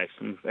them and collects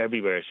them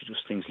everywhere. She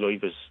just thinks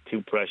life is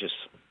too precious.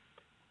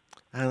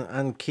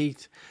 And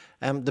Keith,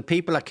 the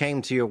people that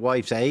came to your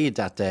wife's aid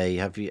that day,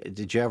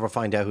 did you ever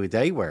find out who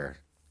they were?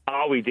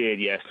 Oh, we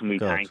did, yes, and we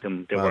Good. thanked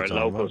them. They Well were done,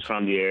 locals well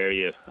from the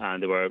area,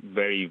 and they were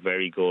very,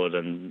 very good.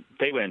 And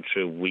they went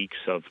through weeks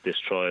of this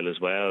trial as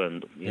well,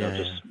 and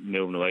just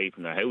moving away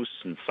from their house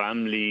and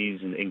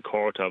families, and in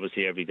court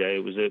obviously every day.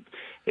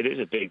 It is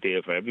a big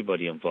deal for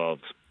everybody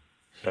involved.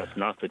 That's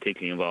not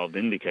particularly involved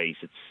in the case.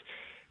 It's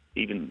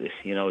even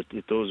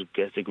it does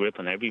get a grip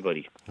on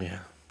everybody. Yeah.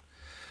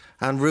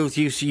 And Ruth,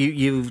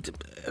 you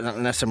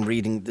unless I'm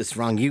reading this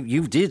wrong,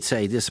 you did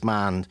say this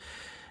man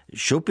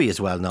should be as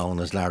well known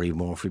as Larry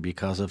Murphy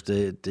because of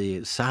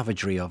the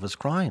savagery of his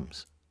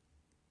crimes.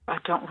 I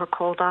don't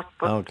recall that,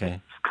 but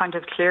it's kind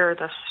of clear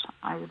that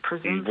I would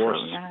presume so.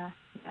 Yeah.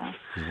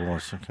 He's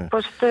worse. Okay.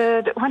 But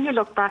when you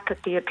look back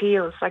at the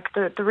appeals, like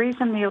the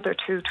reason the other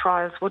two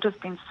trials would have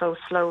been so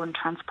slow in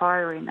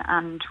transpiring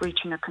and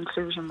reaching a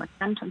conclusion with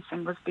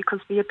sentencing was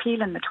because the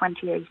appeal in the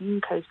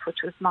 2018 case, which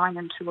was mine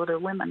and two other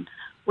women,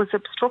 was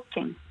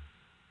obstructing.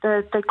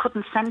 They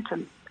couldn't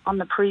sentence on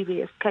the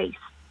previous case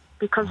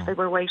because they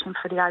were waiting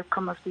for the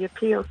outcome of the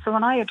appeal. So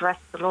when I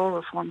addressed the Law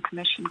Reform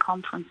Commission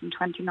conference in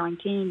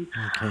 2019,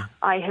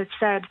 I had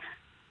said,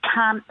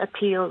 can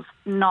appeals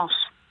not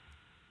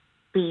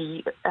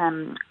be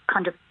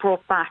kind of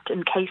brought back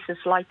in cases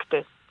like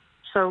this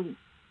so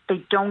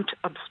they don't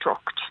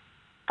obstruct?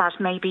 That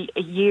maybe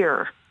a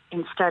year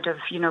instead of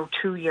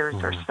 2 years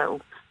or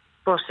so.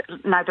 But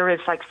now there is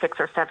like 6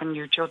 or 7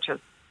 new judges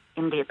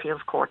in the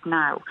appeals court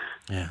now.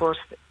 But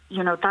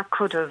that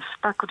could have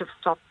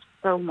stopped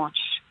so much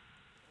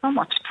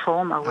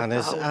trauma with and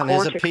the whole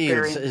court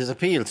experience. His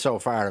appeals so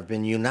far have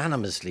been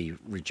unanimously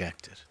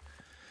rejected.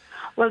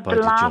 Well, the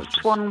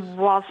last one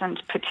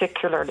wasn't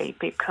particularly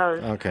because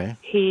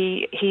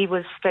he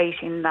was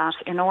stating that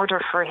in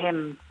order for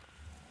him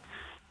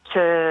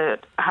to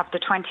have the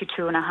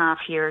 22.5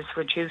 years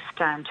reduced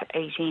down to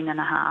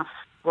 18.5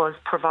 was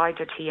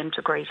provided he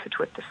integrated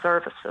with the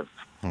services.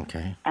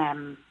 Okay.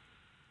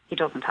 He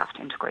doesn't have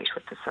to integrate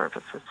with the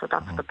services, so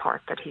that's the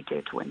part that he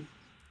did win.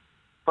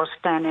 But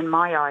then, in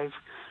my eyes,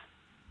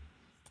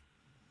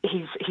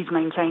 he's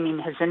maintaining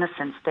his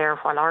innocence there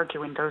while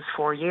arguing those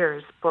 4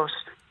 years. But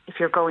if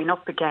you're going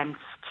up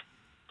against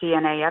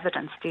DNA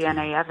evidence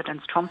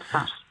trumps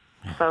that.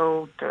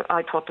 So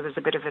I thought there was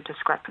a bit of a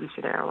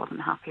discrepancy there. I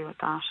wasn't happy with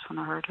that when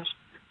I heard it.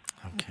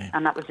 Okay.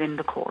 And that was in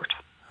the court.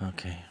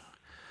 Okay.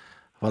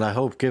 Well, I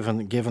hope,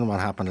 given what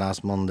happened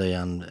last Monday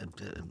and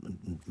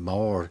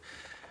more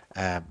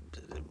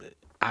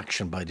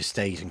action by the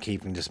state in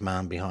keeping this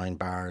man behind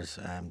bars,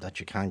 that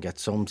you can get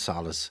some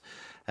solace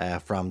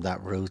from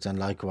that, Ruth. And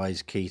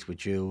likewise, Keith,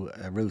 with you,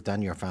 Ruth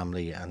and your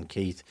family, and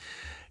Keith,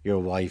 your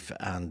wife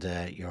and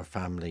your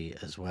family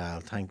as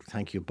well.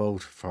 Thank you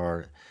both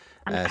for.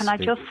 And can I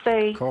just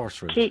say, of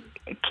course, Ruth.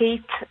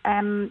 Keith,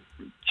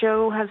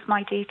 Joe has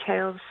my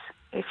details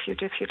if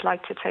you'd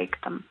like to take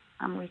them,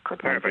 and we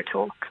could maybe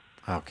talk.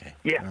 Okay.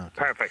 Yeah, okay.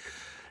 Perfect.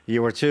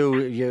 You were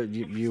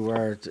you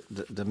were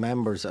the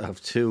members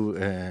of two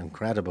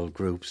incredible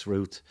groups,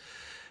 Ruth,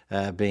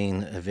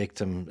 being a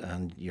victim,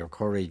 and your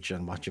courage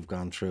and what you've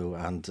gone through,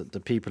 and the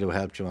people who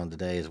helped you on the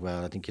day as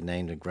well. I think you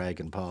named it, Greg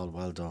and Paul.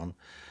 Well done.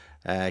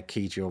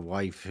 Keith, your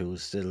wife,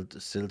 who's still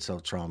so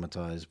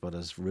traumatised, but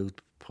as Ruth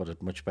put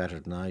it much better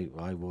than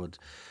I would,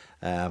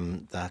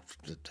 that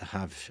to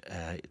have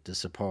the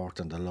support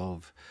and the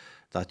love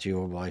that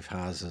your wife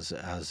has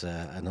as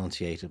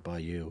enunciated by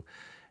you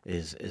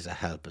is a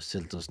help. It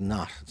still does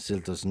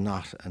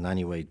not in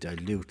any way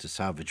dilute the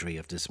savagery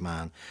of this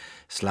man,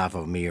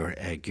 Slavomir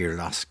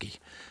Gierlowski.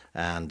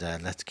 And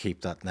let's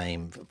keep that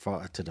name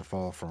to the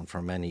forefront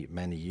for many,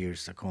 many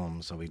years to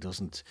come, so he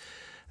doesn't.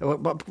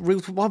 But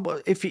Ruth,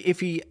 if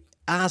he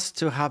asked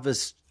to have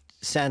his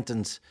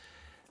sentence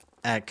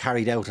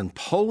carried out in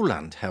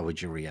Poland, how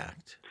would you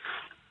react?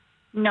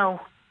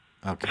 No.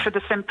 Okay. For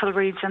the simple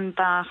reason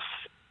that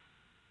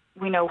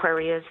we know where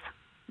he is.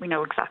 We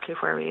know exactly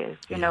where he is.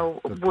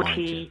 Would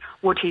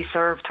he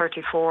serve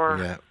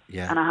 34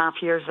 and a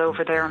half years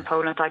over there in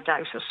Poland? I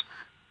doubt it.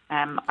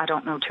 I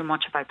don't know too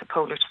much about the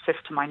Polish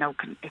system. I know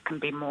it can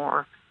be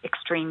more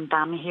extreme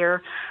than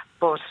here,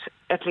 but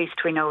at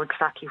least we know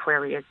exactly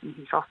where he is, and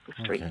he's off the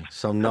street. Okay.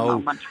 So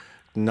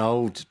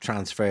no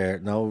transfer,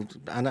 no.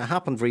 And it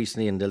happened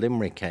recently in the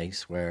Limerick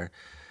case where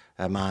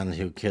a man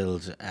who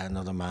killed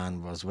another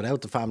man was,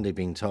 without the family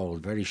being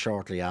told, very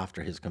shortly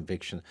after his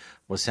conviction,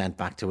 was sent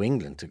back to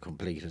England to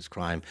complete his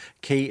crime,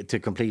 to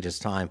complete his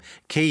time.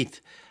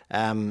 Keith,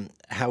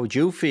 how would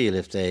you feel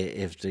if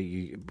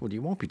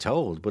you won't be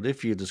told, but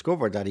if you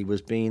discovered that he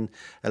was being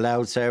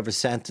allowed to serve a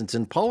sentence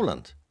in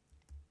Poland?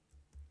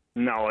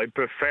 No, I would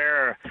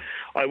prefer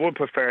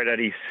that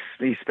he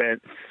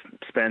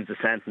spends the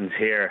sentence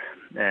here.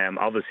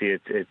 Obviously,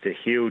 it's a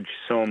huge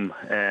sum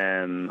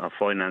of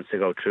finance to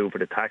go through for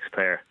the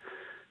taxpayer,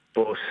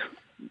 but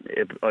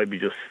I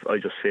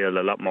just feel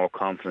a lot more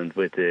confident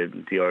with the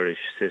Irish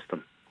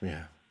system.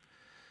 Yeah,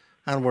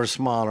 and we're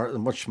a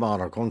much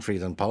smaller country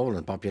than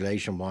Poland,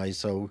 population-wise,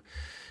 so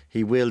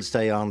he will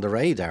stay on the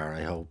radar,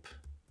 I hope,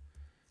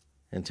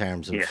 in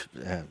terms of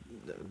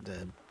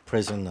the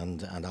prison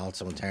and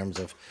also in terms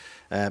of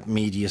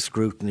media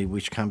scrutiny,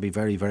 which can be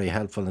very, very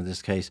helpful in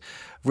this case.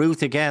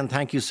 Ruth, again,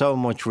 thank you so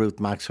much, Ruth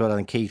Maxwell,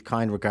 and Keith,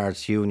 kind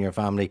regards to you and your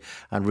family,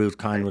 and Ruth,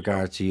 kind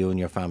regards to you and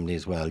your family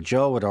as well.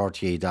 Joe at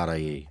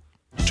rte.ie.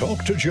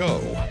 Talk to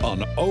Joe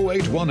on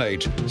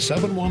 0818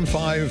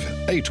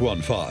 715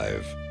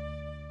 815.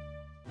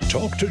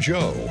 Talk to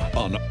Joe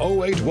on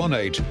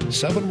 0818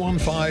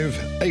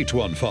 715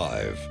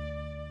 815.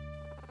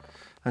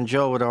 And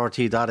Joe at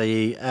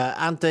rte.ie.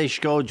 Ante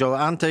Shkojo.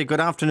 Ante, good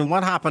afternoon.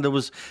 What happened? It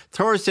was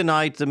Thursday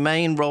night, the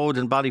main road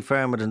in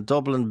Ballyfermot in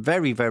Dublin,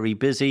 very, very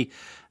busy.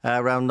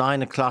 Around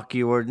 9 o'clock,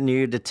 you were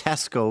near the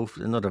Tesco,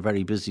 another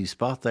very busy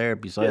spot there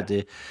beside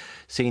the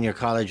Senior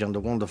College and the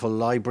wonderful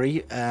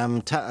library,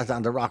 and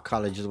the Rock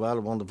College as well,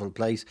 a wonderful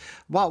place.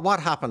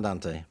 What happened,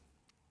 Ante?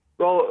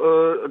 Well,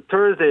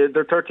 Thursday,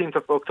 the 13th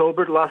of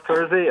October, last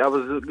Thursday, I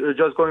was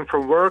just going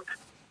from work.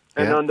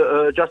 And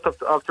just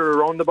after a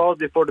roundabout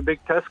before the big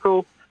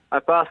Tesco, I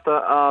passed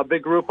a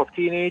big group of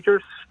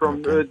teenagers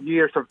from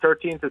years of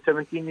 13 to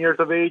 17 years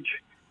of age.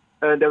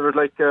 There were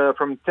like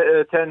from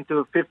 10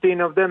 to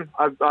 15 of them.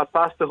 I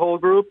passed the whole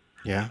group.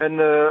 Yeah. And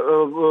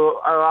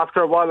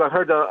after a while, I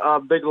heard a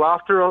big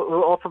laughter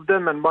off of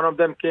them, and one of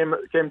them came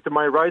to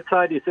my right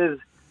side. He says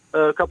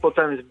a couple of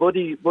times,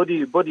 "Buddy,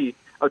 buddy, buddy."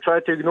 I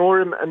tried to ignore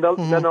him, and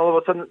then all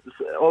of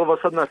a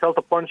sudden, I felt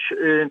a punch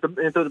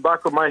into the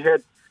back of my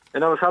head.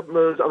 And I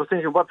was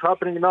thinking, what's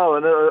happening now?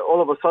 And all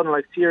of a sudden,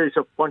 like series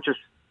of punches,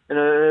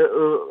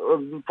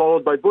 and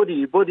followed by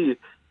buddy, to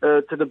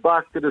the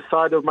back, to the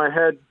side of my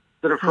head,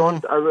 to the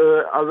front.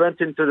 I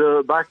went into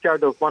the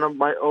backyard of one of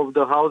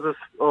the houses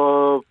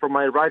from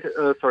my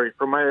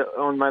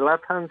on my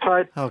left hand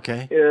side.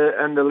 Okay.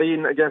 And I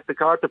leaned against the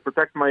car to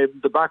protect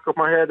the back of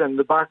my head and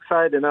the back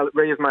side, and I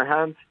raised my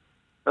hands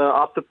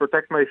up to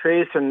protect my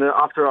face. And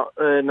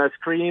and I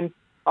screamed.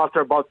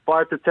 After about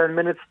 5 to 10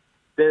 minutes.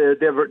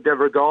 They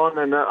were gone,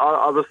 and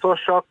I was so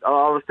shocked.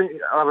 I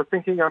was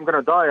thinking I'm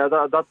gonna die at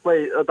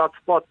that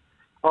spot,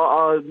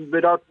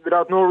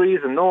 without no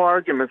reason, no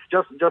arguments,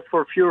 just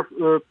for pure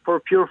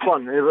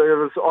fun. It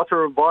was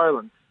utter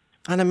violence.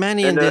 And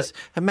many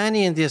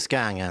in this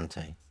gang,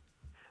 Ante?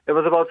 It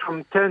was about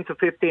from 10 to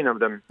 15 of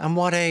them. And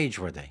what age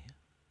were they?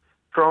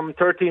 From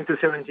 13 to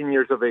 17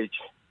 years of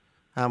age.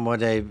 And were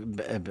they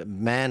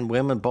men,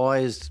 women,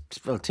 boys,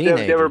 well,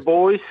 teenagers? They were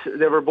boys.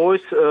 They were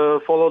boys,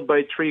 followed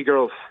by 3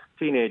 girls.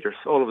 Teenagers,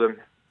 all of them.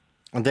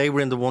 And they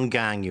were in the one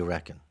gang, you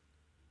reckon?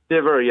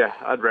 They were, yeah,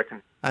 I'd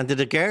reckon. And did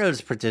the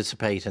girls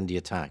participate in the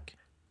attack?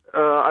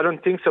 I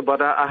don't think so, but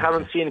I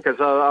haven't seen, because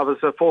I was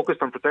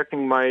focused on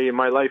protecting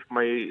my life,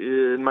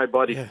 my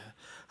body. Yeah.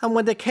 And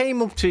when they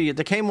came up to you,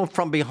 they came up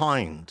from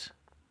behind?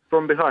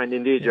 From behind,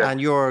 indeed, yeah. And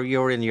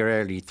you're in your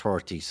early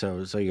 30s,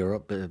 so you're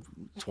up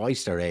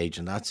twice their age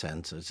in that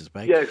sense, I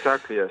suspect. Yeah,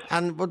 exactly, yes.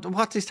 And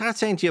what they start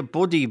saying to you,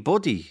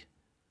 buddy?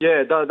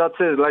 Yeah, that's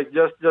it. Like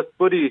just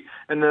buddy,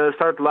 and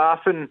start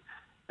laughing,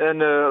 and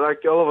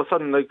like all of a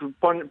sudden, like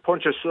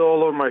punches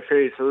all over my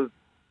face.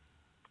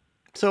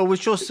 So it was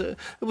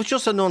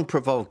just an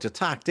unprovoked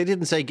attack. They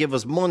didn't say, "Give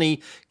us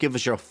money, give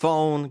us your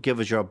phone, give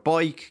us your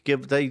bike."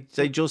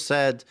 They just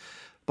said,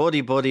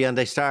 "Buddy," and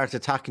they started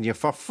attacking you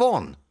for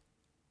fun.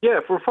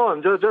 Yeah, for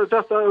fun,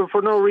 just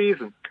for no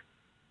reason.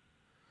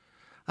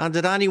 And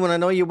did anyone? I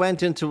know you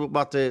went into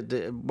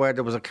where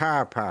there was a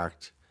car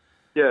parked.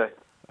 Yeah.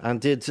 And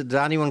did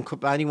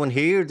anyone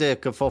hear the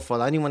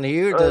kerfuffle? Anyone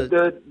hear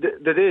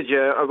They did,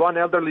 yeah. One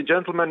elderly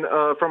gentleman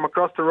from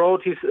across the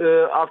road. He's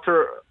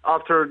after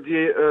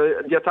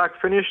the attack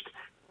finished.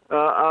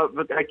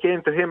 I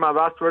came to him. I've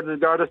asked where the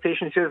Garda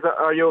station. He says,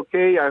 "Are you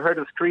okay?" I heard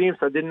the screams.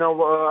 I didn't know.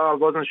 I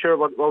wasn't sure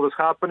what was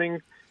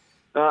happening.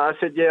 I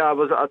said, "Yeah, I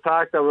was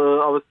attacked. I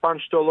was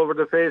punched all over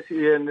the face."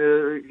 And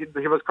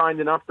he was kind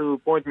enough to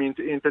point me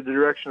into the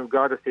direction of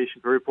Garda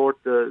station to report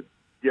the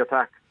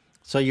attack.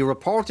 So you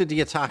reported the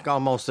attack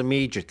almost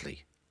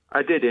immediately?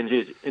 I did,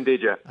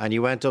 indeed, yeah. And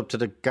you went up to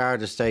the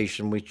Garda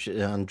station, which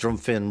on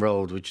Drumfinn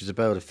Road, which is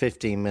about a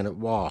 15-minute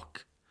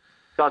walk.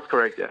 That's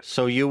correct, yes.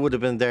 So you would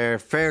have been there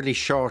fairly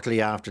shortly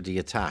after the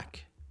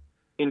attack?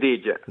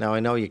 Indeed, yeah. Now,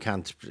 I know you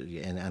can't,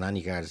 in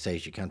any Garda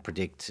station, you can't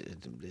predict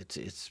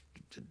it's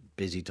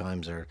busy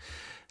times or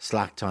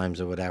slack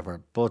times or whatever,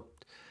 but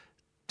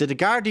did the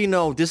Gardaí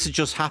know this has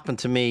just happened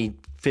to me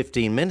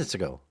 15 minutes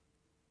ago?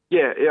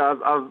 Yeah.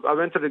 I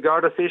went to the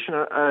Garda station.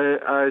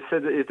 I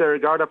said, "Is there a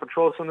Garda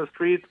patrols on the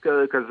street?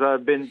 Because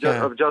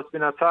I've just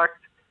been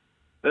attacked.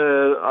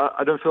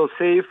 I don't feel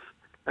safe."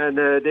 And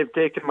they've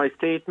taken my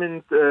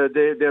statement.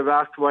 They've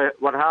asked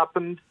what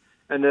happened,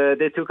 and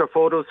they took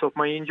photos of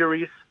my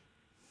injuries.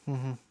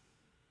 Mm-hmm.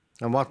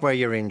 And what were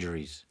your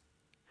injuries?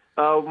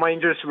 My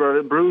injuries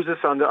were bruises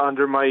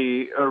under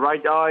my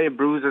right eye,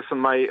 bruises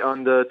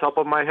on the top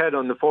of my head,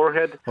 on the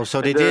forehead. Oh, so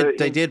they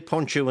did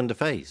punch you in the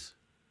face?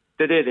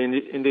 They did,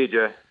 indeed,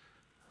 yeah.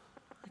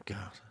 God,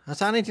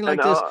 has anything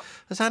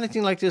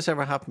like this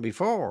ever happened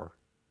before?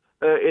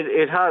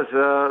 It has.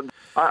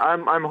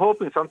 I'm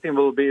hoping something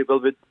will be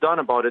done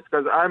about it,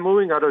 because I'm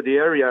moving out of the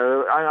area.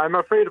 I'm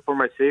afraid for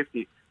my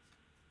safety.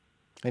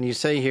 And you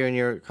say here in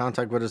your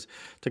contact with us,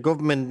 the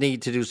government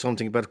need to do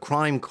something about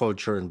crime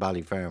culture in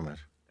Ballyfermot.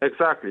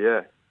 Exactly,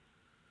 yeah.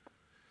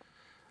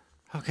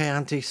 Okay,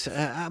 Auntie.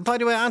 By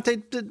the way,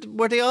 Auntie,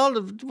 were they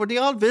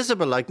all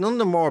visible? Like none of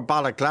them wore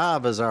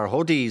balaclavas or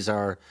hoodies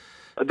or.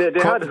 They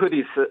had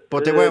hoodies,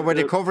 but they were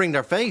they covering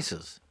their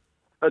faces?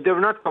 They were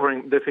not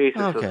covering their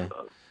faces. Okay.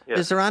 Yeah.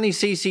 Is there any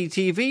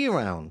CCTV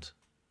around?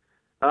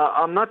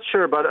 I'm not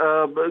sure, but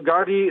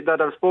Gardaí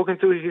that I've spoken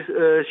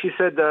to, she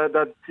said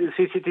that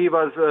CCTV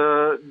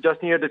was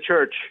just near the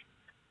church,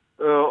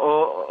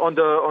 on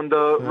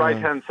the right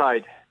hand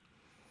side.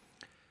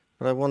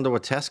 But I wonder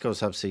what Tesco's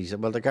have CCTV.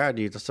 Well, the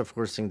Gardaí, that's the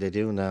first thing they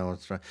do now.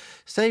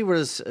 Stay with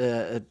us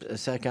a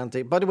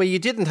second. By the way, you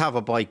didn't have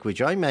a bike,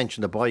 which I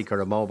mentioned a bike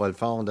or a mobile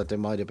phone that they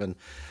might have been.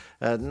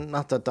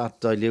 Not that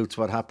dilutes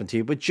what happened to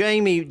you, but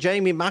Jamie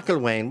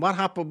McIlwain, what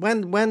happened?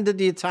 When did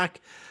the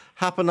attack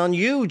happen on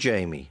you,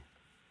 Jamie?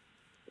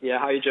 Yeah,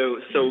 hi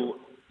Joe. So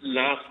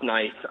last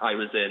night I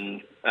was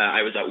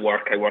at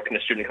work. I work in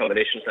a student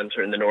accommodation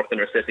centre in the north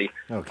inner city.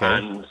 Okay.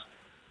 And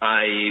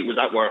I was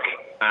at work,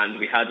 and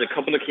we had a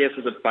couple of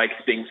cases of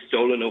bikes being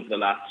stolen over the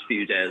last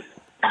few days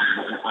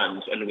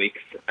and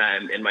weeks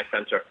in my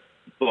centre.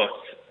 But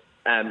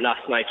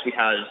last night we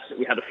had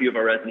a few of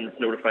our residents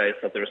notify us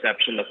at the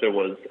reception that there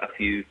was a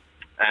few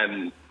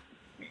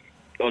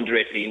under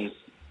 18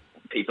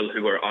 people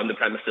who were on the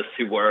premises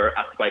who were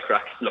at the bike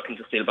racks looking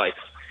to steal bikes.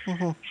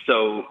 Mm-hmm.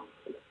 So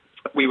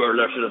we were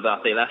alerted of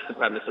that. They left the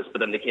premises, but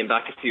then they came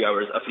back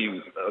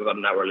about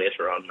an hour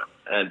later on,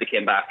 and they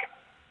came back,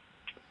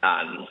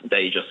 and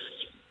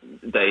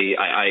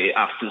I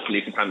asked them to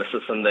leave the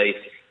premises, and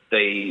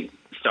they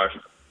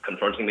started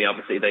confronting me.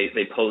 Obviously,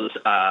 they pulled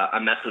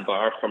a metal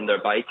bar from their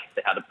bike.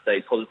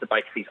 They pulled the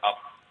bike seat off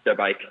their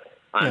bike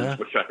and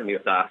were threatening me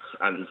with that.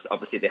 And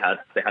obviously, they had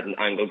an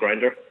angle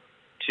grinder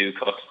to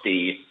cut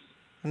the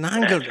an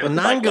angle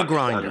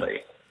grinder.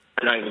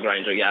 An angle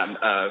grinder, yeah,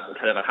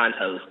 kind of a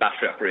handheld,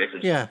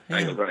 battery-operated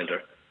angle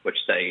grinder, which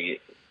they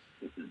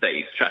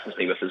threatened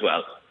me with as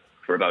well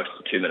for about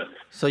 2 minutes.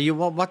 So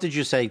what did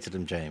you say to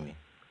them, Jamie?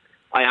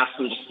 I asked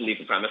them just to leave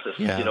the premises.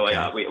 Yeah, they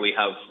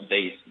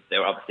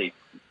were obviously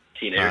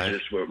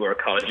teenagers. Right. We're a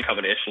college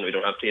accommodation. We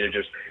don't have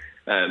teenagers.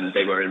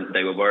 They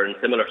were wearing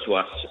similar to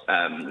what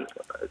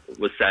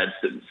was said,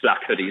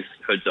 black hoodies,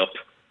 hoods up.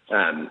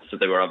 So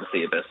they were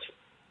obviously a bit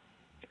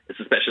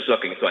suspicious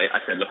looking. So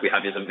I said, look, we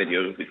have you some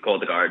video. We've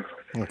called the guards.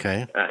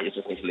 Okay. You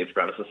just need to leave the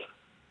premises.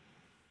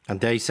 And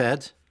they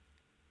said?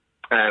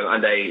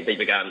 And they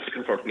began to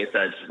confront me and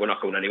said, we're not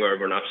going anywhere.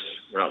 We're not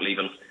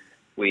leaving.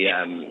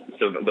 I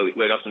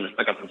got them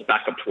to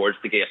back up towards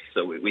the gate.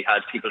 So we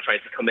had people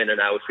trying to come in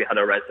and out. We had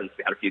our residents.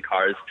 We had a few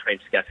cars trying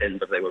to get in,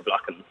 but they were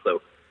blocking.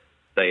 So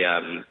they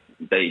were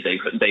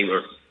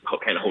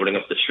kind of holding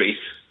up the street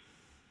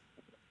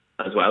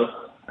as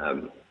well.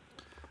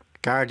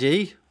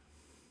 Gardaí?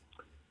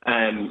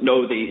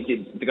 No,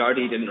 the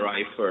Gardaí didn't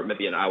arrive for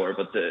maybe an hour,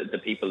 but the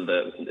people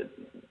we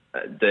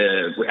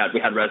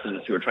had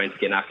residents who were trying to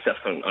gain access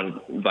on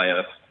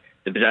via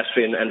the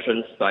pedestrian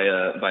entrance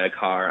via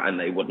car, and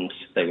they wouldn't.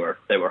 They were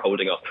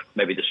holding up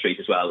maybe the street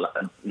as well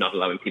and not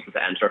allowing people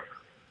to enter.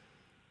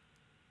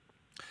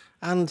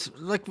 And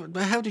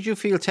how did you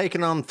feel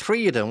taking on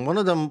three of them? One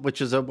of them, which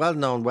is a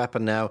well-known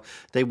weapon now,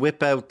 they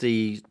whip out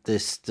the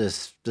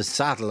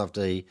saddle of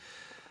the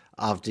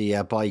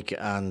bike,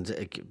 and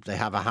they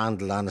have a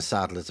handle and a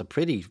saddle. It's a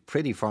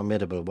pretty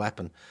formidable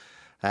weapon.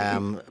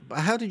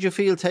 How did you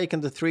feel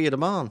taking the three of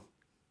them on?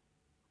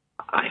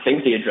 I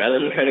think the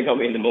adrenaline kind of got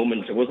me in the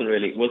moment. I wasn't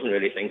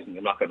really thinking.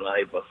 I'm not going to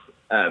lie, but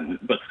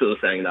still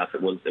saying that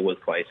it was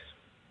quite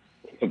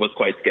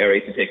scary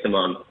to take them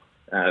on.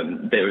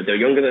 They're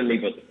younger than me,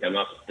 but I'm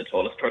not the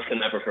tallest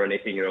person ever for an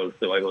 18-year-old.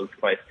 So I was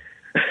quite.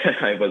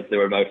 They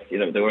were about.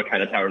 They were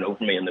kind of towering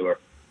over me, and they were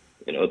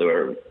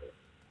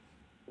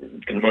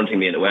confronting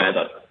me in a way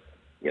that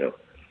was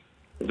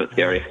a bit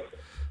scary.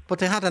 But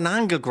they had an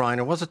angle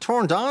grinder. Was it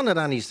turned on at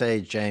any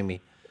stage,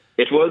 Jamie?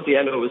 It was,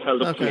 no, it was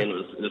held up to me and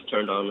it was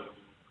turned on.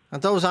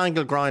 And those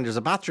angle grinders,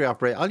 a battery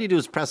operated, all you do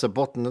is press a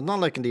button. It's not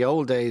like in the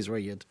old days where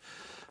you'd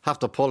have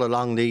to pull a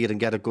long lead and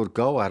get a good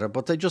go at it,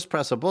 but they just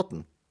press a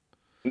button.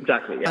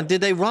 Exactly, yeah. And did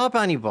they rob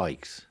any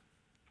bikes?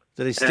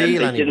 Did they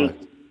steal any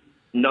bikes?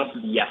 Not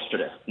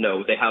yesterday,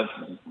 no.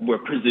 We're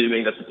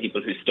presuming that the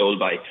people who stole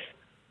bikes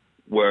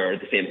were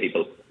the same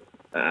people.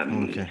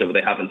 So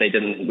they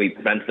didn't, we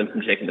prevented them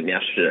from taking them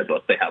yesterday,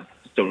 but they have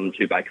stolen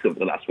 2 bikes over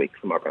the last week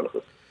from our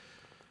premises.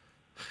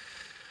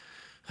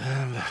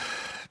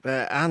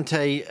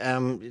 Ante,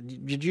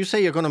 did you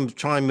say you're going to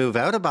try and move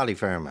out of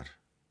Ballyfermot?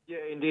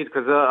 Yeah, indeed,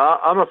 because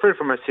I'm afraid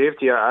for my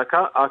safety. I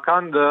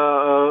can't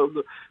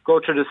go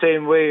through the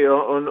same way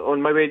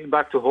on my way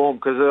back to home,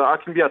 because I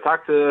can be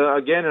attacked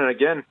again and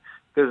again.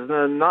 Because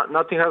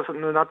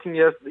nothing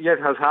yet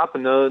has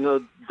happened.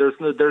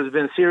 There's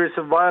been series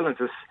of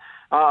violences.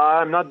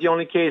 I'm not the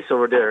only case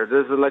over there.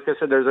 Like I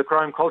said, there's a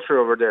crime culture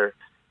over there.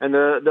 And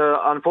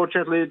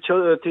unfortunately,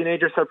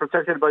 teenagers are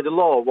protected by the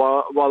law,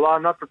 while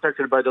I'm not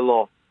protected by the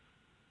law.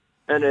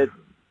 And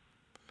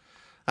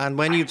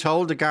when you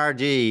told the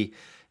Gardaí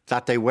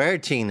that they were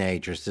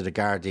teenagers. Did the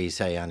Gardaí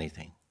say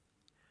anything?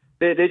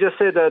 They just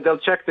say that they'll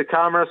check the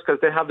cameras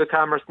because they have the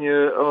cameras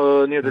near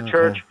the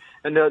church,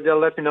 and they'll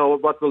let me know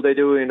what will they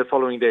do in the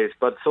following days.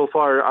 But so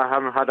far, I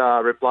haven't had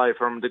a reply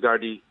from the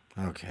Gardaí.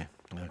 Okay.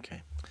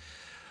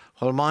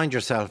 Well, mind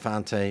yourself,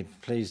 Ante.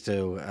 Please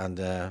do. And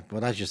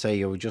but as you say,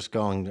 you were just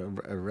going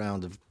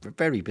around a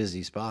very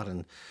busy spot,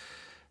 and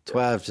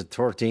 12 to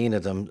 13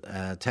 of them,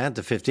 10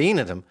 to 15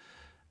 of them,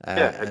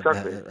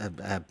 exactly.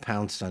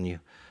 Pounced on you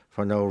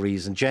for no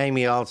reason.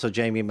 Jamie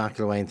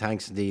McIlwain,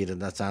 thanks indeed,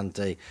 and that's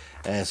Ante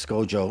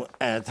Scojo.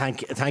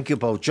 Thank you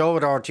both. Joe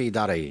at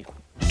RT.ie.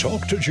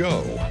 Talk to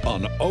Joe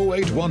on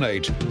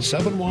 0818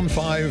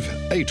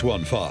 715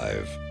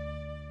 815.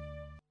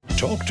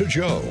 Talk to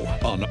Joe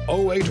on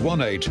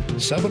 0818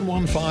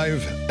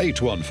 715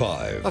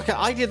 815. Okay,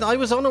 I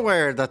was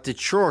unaware that the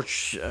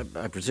church,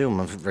 I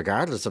presume,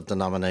 regardless of the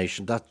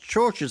nomination, that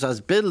churches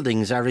as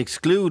buildings are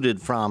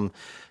excluded from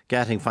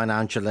getting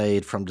financial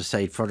aid from the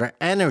state for their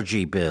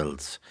energy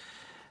bills.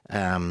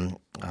 And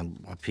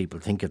what people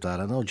think of that.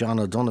 I know John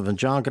O'Donovan.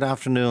 John, good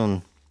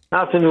afternoon.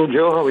 Afternoon,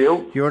 Joe. How are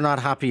you? You're not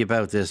happy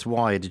about this.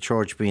 Why? The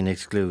church being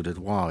excluded?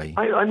 Why?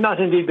 I'm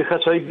not indeed,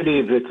 because I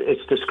believe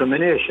it's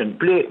discrimination,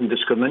 blatant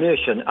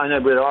discrimination, and I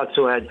will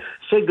also add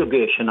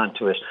segregation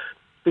onto it.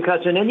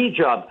 Because in any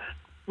job,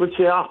 we'll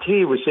say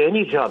RT, we'll say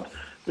any job,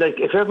 like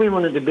if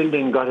everyone in the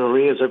building got a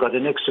raise or got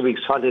an extra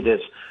week's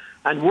holidays,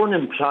 and one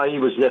employee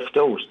was left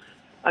out,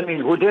 I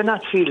mean, would they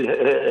not feel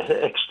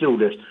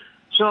excluded?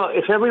 So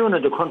if everyone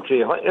in the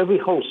country, every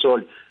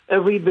household,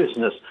 every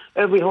business,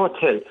 every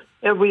hotel,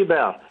 every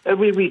bar,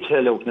 every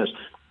retail outlet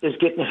is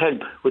getting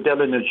help with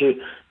their energy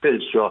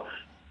bills, Joe,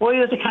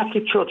 why is the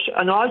Catholic Church,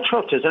 and all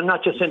churches, I'm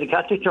not just saying the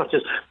Catholic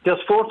churches,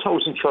 there's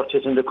 4,000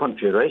 churches in the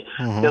country, right?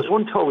 Mm-hmm. There's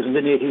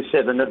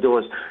 1,087 of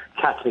those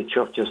Catholic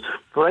churches.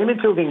 But I'm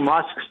including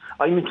mosques,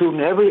 I'm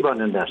including everyone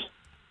in that.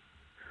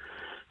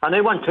 And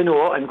I want to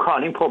know, I'm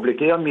calling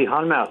publicly on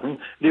Micheál Martin,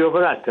 Leo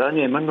Varadkar and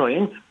Eamon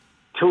Ryan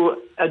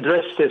to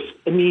address this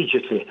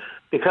immediately,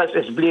 because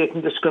it's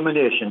blatant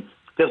discrimination.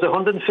 There's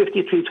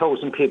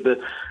 153,000 people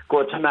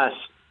go to Mass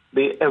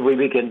every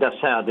weekend, that's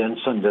Saturday and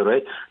Sunday,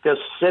 right? There's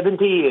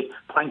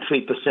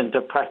 78.3%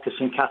 of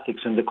practicing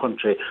Catholics in the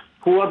country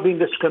who are being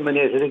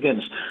discriminated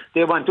against.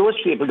 They want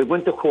those people to go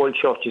into cold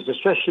churches,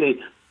 especially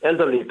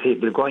elderly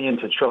people going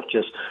into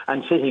churches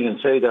and sitting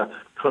inside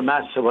for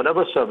Mass or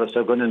whatever service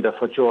they're going in there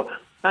for, Joe.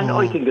 And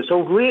I think it's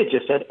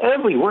outrageous that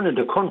everyone in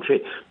the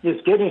country is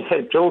getting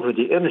helped out with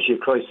the energy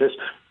crisis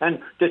and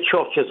the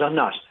churches are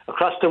not.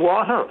 Across the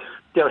water,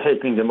 they're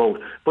helping them out,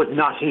 but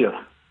not here.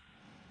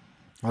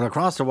 Well,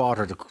 across the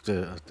water, I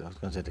was going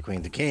to say the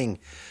Queen, the King,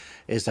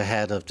 is the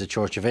head of the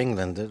Church of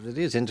England. It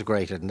is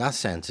integrated in that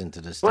sense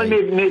into the state. Well,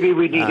 maybe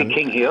we need a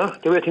king here,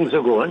 the way things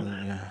are going.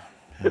 Yeah.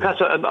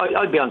 Because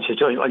I'll be honest with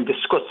you, I'm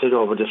disgusted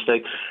over this.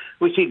 Like,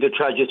 we see the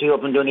tragedy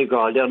up in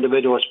Donegal, there, and the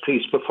way those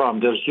priests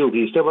performed their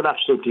duties. They were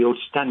absolutely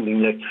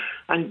outstanding. Like,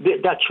 and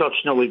that church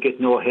now will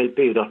get no help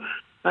either.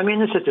 I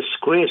mean, it's a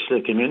disgrace.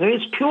 Like, I mean,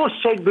 it's pure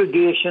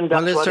segregation.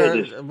 That's what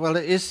it is. Well,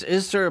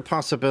 is there a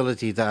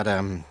possibility that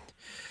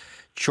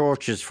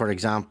churches, for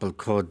example,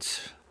 could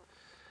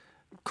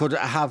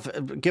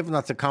have, given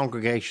that the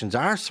congregations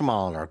are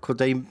smaller, could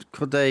they?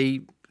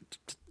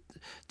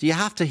 Do you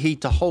have to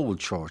heat the whole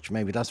church?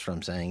 Maybe that's what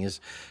I'm saying.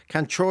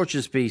 Can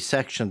churches be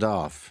sectioned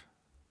off?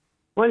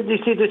 Well, you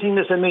see, the thing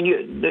is, I mean,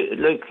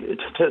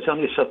 it's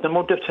only a certain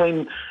amount of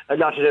time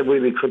allotted every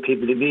week for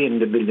people to be in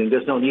the building.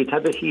 There's no need to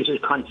have it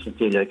heated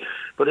constantly,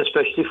 but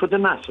especially for the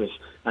masses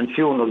and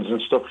funerals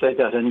and stuff like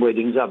that, and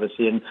weddings,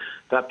 obviously, and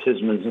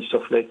baptismals and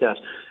stuff like that.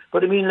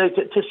 But I mean,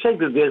 to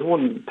segregate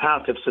one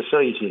part of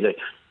society,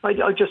 I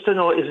just don't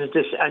know, is it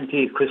this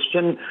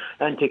anti-Christian,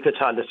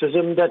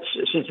 anti-Catholicism that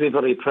seems to be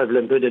very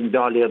prevalent within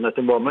Darlene at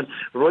the moment,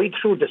 right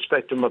through the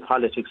spectrum of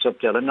politics up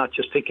there, and not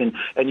just picking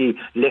any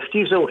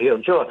lefties out here,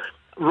 Joe.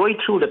 Right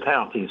through the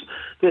parties,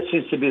 there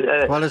seems to be.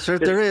 Well,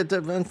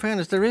 in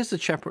fairness, there is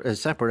a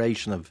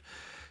separation of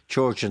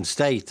church and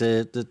state.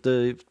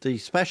 The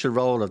special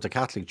role of the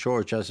Catholic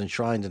Church, as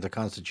enshrined in the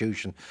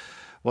Constitution,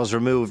 was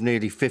removed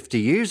nearly 50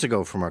 years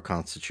ago from our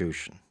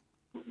Constitution.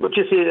 But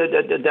you see,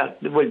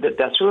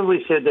 that's where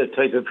we say the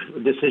type of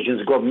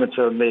decisions governments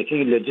are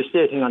making,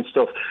 legislating on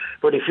stuff.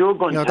 But if you're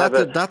going to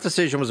have that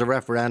decision was a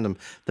referendum.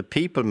 The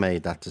people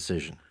made that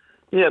decision.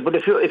 Yeah, but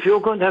if you're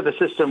going to have a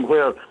system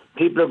where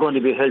people are going to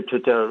be helped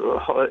with their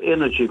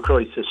energy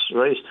crisis,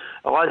 right?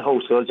 All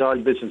households, all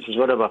businesses,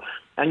 whatever,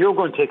 and you're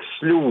going to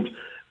exclude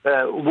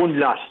one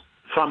lot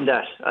from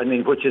that, I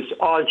mean, which is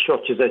all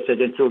churches, I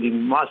said,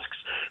 including mosques,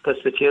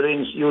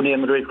 Presbyterians, you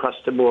name it, right across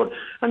the board.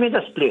 I mean,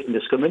 that's blatant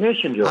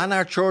discrimination, Joe. And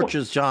our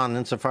churches, John,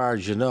 insofar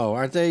as you know,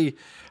 are they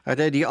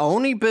the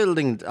only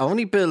buildings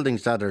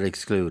that are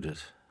excluded?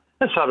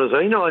 As far as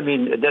I know, I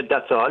mean,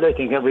 that's all. I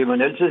think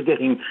everyone else is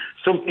getting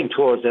something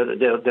towards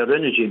their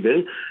energy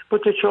bill.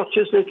 But the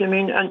churches, you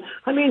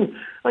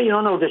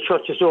know, the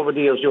churches over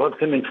the years, you have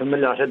come in from a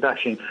lot of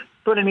bashing.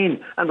 But I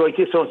mean, and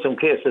rightly so in some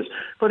cases.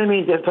 But I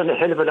mean, they've done a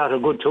hell of a lot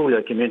of good too.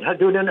 Like, I mean, have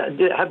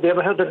they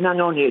ever heard of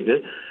Nan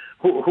O'Neill?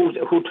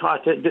 who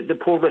taught the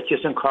poor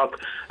wretches in Cork.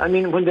 I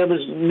mean, when there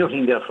was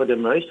nothing there for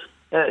them, right?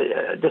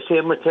 The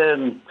same with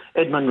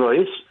Edmund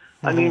Royce.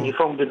 I mean, he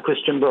founded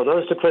Christian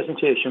Brothers, the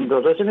Presentation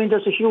Brothers. I mean,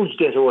 there's a huge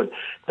debt owed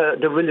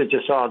the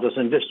religious orders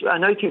and this.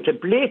 And I think they're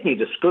blatantly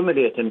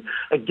discriminating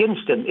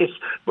against them. It's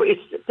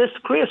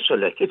disgraceful.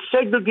 Like, it's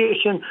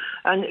segregation,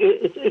 and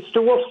it's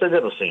the worst I've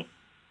ever seen.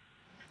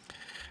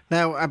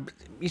 Now,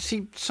 you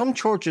see, some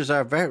churches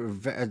are very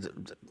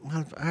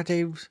well.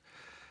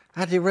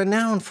 Are they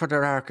renowned for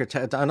their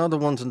architecture? I know the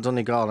ones in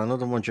Donegal, I know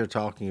the ones you're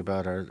talking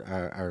about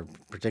are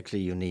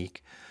particularly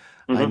unique.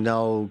 I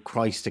know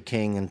Christ the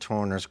King and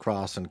Turner's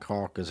Cross in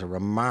Cork is a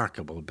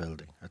remarkable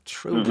building, a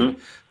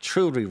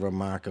truly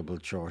remarkable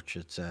church.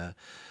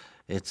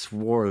 It's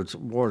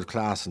world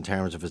class in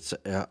terms of its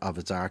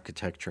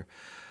architecture.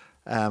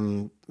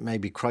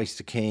 Maybe Christ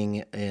the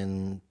King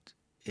in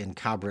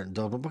Cabra in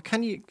Dublin, but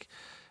can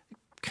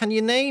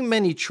you name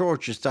many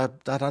churches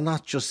that are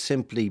not just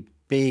simply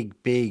big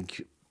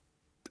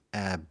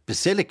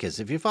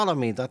basilicas, if you follow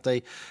me, that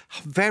they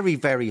very,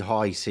 very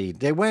high seed.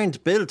 They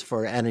weren't built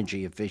for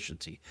energy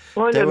efficiency.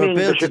 Well, they were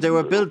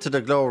built to the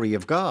glory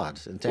of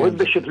God.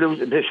 Bishop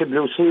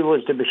Lucy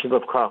was the Bishop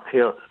of Cork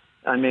here.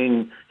 I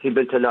mean, he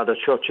built a lot of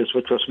churches,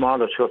 which were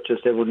smaller churches.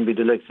 They wouldn't be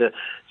the likes of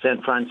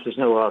St. Francis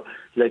now, or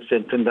like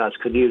St. Finbarr's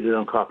Cathedral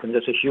in Cork, and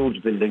that's a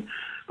huge building.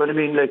 But I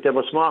mean, like, there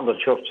were smaller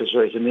churches,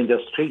 right? I mean,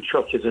 there's 3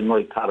 churches in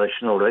my parish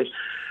now, right?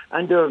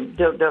 And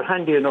they're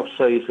handy enough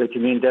size, like, I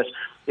mean, that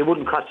it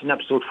wouldn't cost an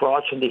absolute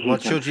fortune to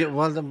heat them.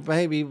 Well,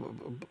 maybe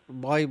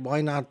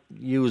why not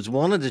use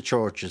one of the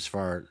churches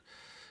for,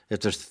 if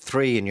there's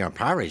 3 in your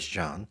parish,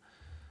 John?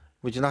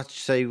 Would you not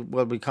say,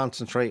 well, we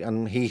concentrate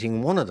on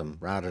heating one of them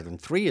rather than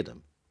 3 of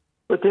them?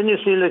 But then you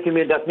see, like, I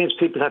mean, that means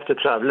people have to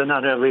travel, and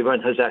not everyone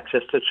has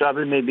access to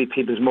travel. Maybe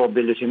people's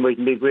mobility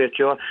mightn't be great,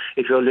 Joe.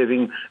 If you're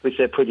living, we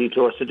say, pretty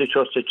close to the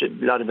church,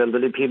 a lot of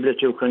elderly people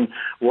that you can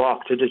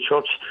walk to the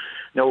church.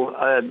 Now,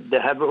 they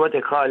have what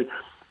they call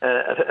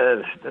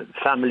a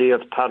family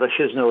of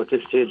parishes now at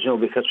this stage, now,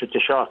 because with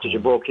the shortage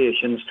of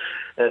vocations,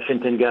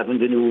 Fintan Gavin,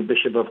 the new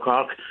Bishop of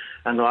Cork,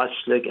 and Ross,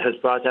 like, has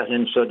brought that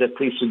in, so that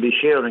priests will be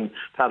sharing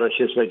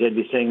parishes, like they'll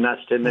be saying mass,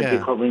 they might be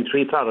covering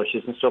 3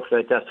 parishes and stuff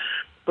like that.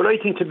 But I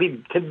think to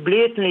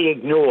blatantly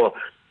ignore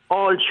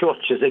all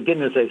churches,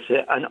 again, as I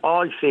say, and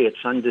all faiths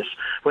on this,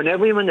 when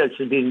everyone else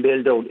is being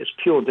bailed out, is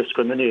pure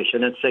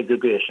discrimination and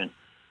segregation.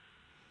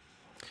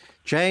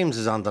 James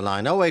is on the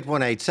line.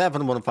 0818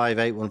 715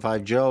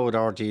 815. Joe at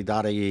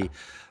RT.ie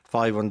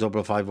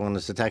 51551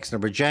 is the text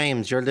number.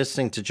 James, you're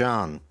listening to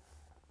John.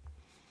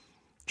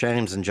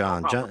 James and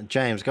John.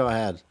 James, go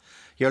ahead.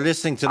 You're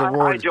listening to the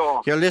word. Hi,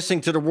 Joe. You're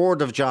listening to the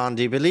word of John.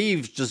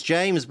 Does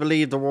James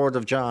believe the word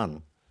of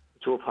John?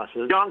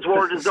 John's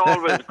word is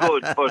always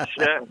good, but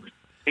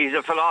he's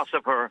a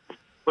philosopher.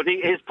 But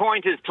his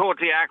point is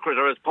totally accurate,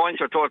 or his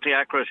points are totally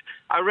accurate.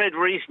 I read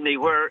recently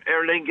where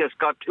Aer Lingus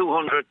got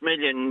 200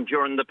 million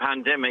during the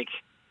pandemic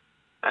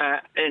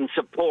in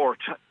support.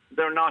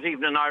 They're not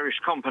even an Irish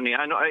company.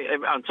 I know,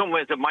 in some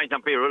ways it might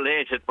not be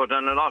related, but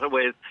in a lot of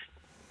ways,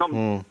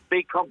 some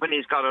big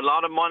companies got a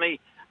lot of money.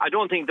 I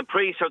don't think the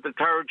priests or the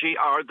clergy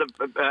or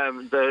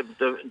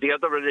the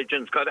other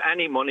religions got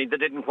any money. They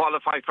didn't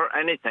qualify for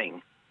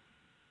anything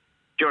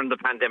during the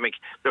pandemic.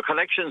 Their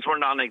collections were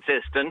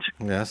non-existent.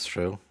 That's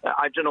true.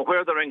 I don't know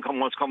where their income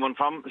was coming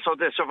from, so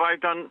they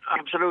survived on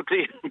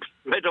absolutely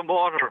bread and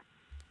water.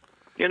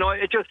 You know,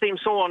 it just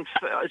seems so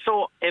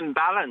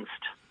imbalanced.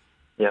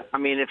 Yeah. I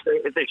mean, if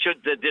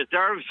they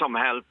deserve some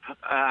help,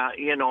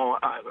 you know,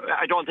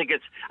 I don't think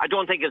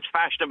it's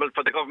fashionable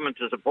for the government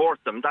to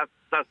support them.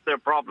 That's their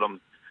problem.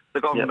 The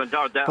government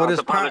or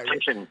the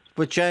politicians.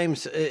 But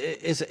James,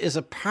 is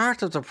a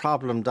part of the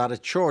problem that a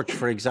church,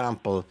 for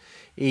example,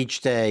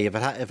 each day, if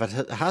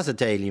it has a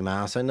daily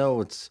mass, I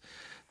know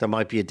there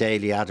might be a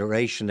daily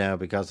adoration now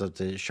because of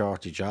the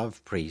shortage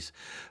of priests,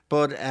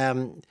 but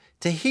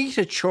to heat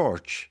a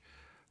church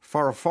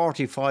for a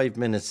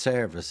 45-minute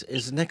service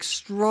is an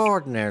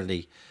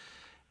extraordinarily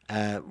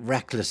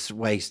reckless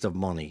waste of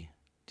money.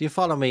 Do you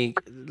follow me?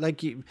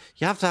 Like you'd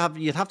have to have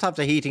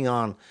the heating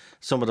on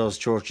some of those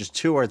churches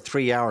 2 or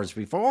 3 hours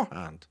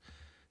beforehand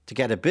to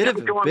get a bit of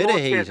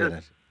heat in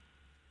it.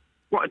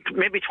 Well,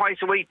 maybe twice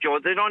a week, Joe.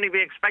 They'd only be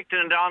expecting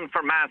it on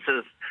for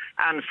masses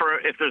and for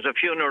if there's a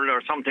funeral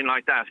or something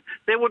like that.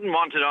 They wouldn't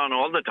want it on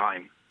all the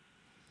time.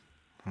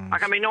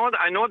 Like, I mean,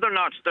 I know they're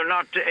not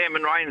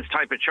Eamon Ryan's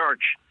type of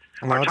church.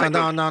 No.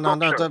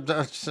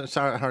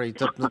 Sorry, Harry.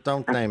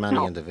 Don't name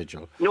any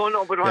individual.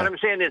 No. But what I'm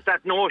saying is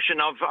that notion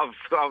of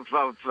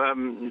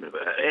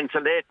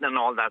insulating and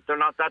all that. They're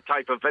not that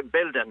type of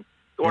building.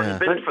 They weren't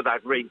built for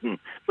that reason.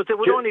 But there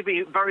would only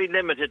be very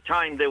limited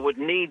time they would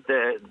need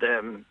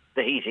the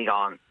heating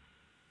on.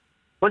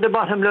 Well, the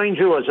bottom line,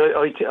 Joe, is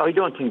I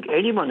don't think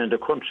anyone in the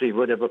country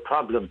would have a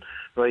problem,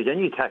 right?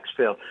 Any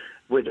taxpayer,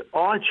 with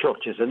all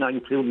churches, and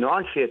including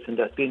all faiths, and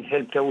that being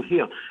helped out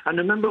here. And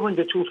remember when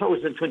the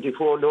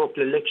 2024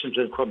 local elections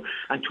will come,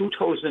 and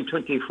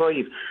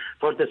 2025,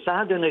 for the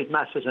Saturday night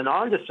masses and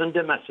all the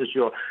Sunday masses,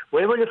 Joe,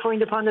 where will you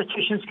find the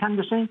politicians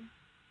canvassing?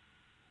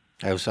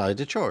 Outside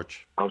the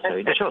church.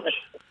 Outside the church.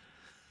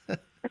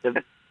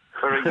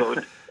 Very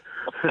good.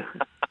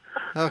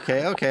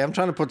 Okay. I'm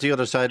trying to put the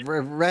other side.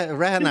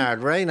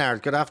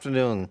 Reynard, good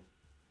afternoon.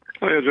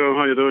 Hiya, Joe.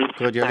 How you doing?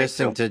 Good. You're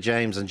listening to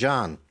James and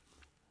John.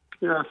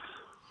 Yes.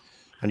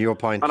 And your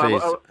point, and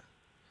please.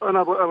 I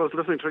was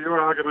listening to your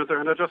argument there,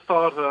 and I just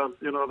thought,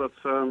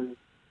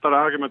 that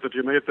argument that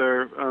you made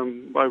there,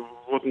 I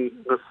wouldn't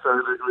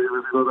necessarily agree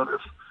with.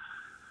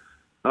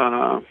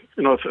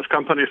 If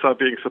companies are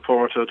being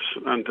supported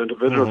and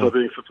individuals are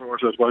being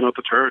supported, why not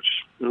the church?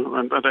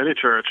 And any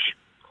church,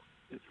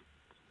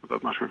 for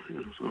that matter.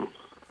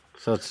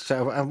 So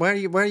and where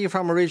are you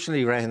from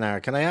originally,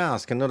 Reynard? Can I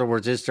ask? In other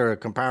words, is there a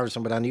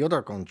comparison with any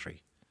other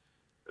country?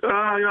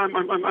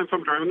 I'm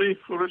from Germany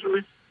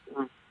originally.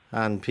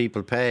 And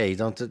people pay,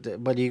 don't they?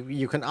 But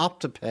you can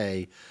opt to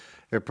pay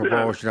a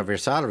proportion of your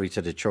salary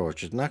to the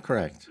church, isn't that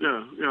correct?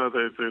 Yeah,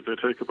 they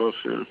take about,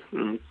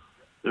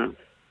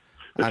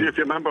 If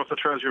you're a member of the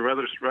church, you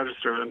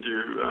register and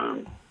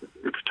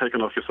it's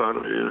taken off your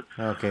salary,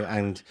 Okay,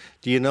 and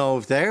do you know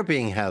if they're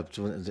being helped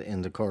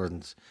in the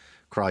current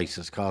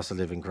crisis, cost of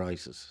living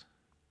crisis?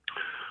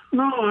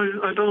 No,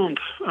 I don't.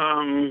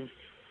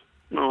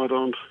 No, I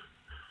don't.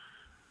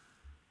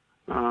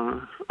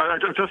 I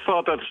just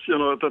thought that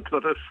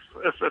that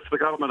if the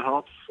government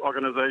helps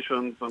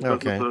organisations and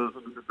businesses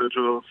and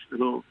individuals,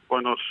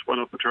 why not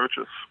the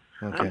churches?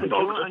 Okay. And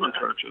all the different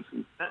churches.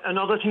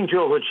 Another thing,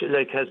 Joe, which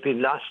has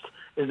been lost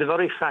is the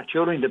very fact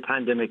during the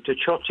pandemic the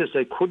churches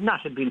could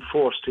not have been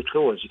forced to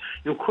close.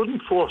 You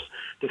couldn't force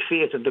the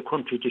faith of the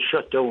country to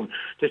shut down.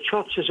 The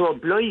churches were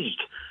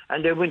obliged,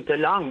 and they went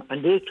along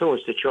and they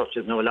closed the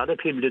churches. Now, a lot of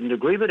people didn't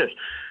agree with it,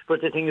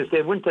 but the thing is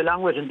they went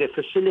along with it and they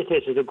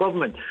facilitated the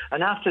government.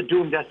 And after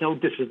doing that, now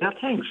this is their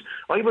things.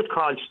 I would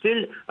call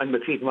still, I'm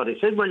repeating what I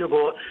said a while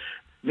ago,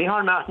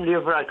 Micheál Martin,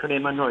 Leo Varadkar,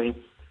 and Noy,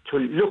 to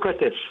look at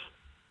this.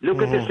 Look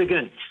at this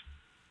again.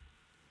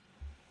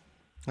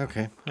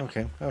 Okay.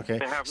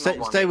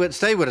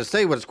 Stay with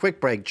us. Quick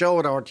break. Joe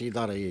at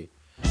RT.ie.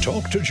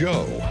 Talk to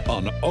Joe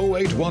on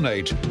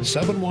 0818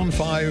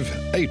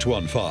 715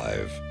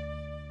 815.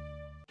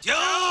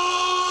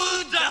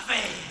 Joe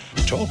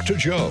Duffy. Talk to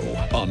Joe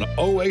on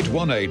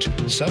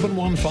 0818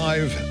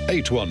 715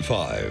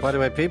 815. By the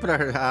way, people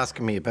are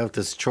asking me about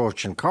this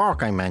church in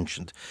Cork I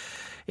mentioned.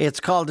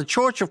 It's called the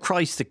Church of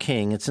Christ the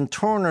King. It's in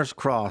Turner's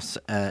Cross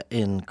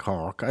in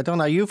Cork. I don't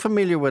know, are you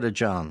familiar with it,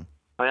 John?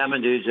 I am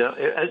indeed, yeah.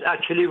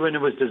 Actually, when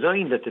it was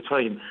designed at the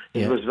time,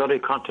 it was very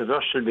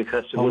controversial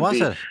because it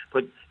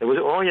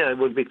it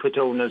would be put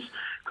down as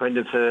kind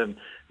of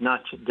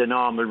not the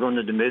normal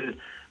run-of-the-mill,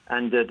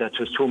 and that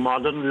was too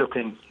modern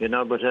looking,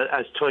 But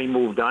as time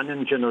moved on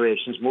and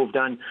generations moved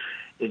on,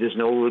 it is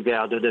now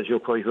regarded, as you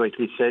quite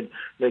rightly said,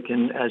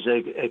 as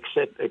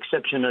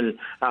exceptional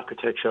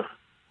architecture.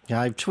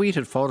 Yeah, I've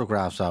tweeted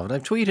photographs of it.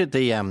 I've tweeted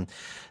the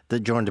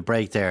during the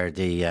break there, at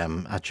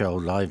Joe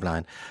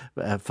Liveline,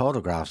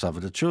 photographs of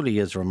it. It truly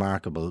is a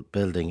remarkable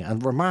building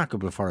and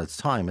remarkable for its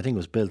time. I think it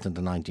was built in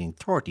the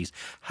 1930s.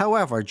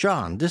 However,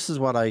 John, this is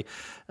what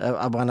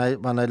when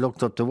I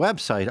looked up the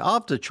website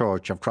of the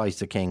Church of Christ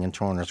the King in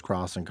Turner's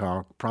Cross in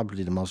Cork,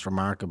 probably the most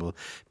remarkable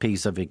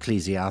piece of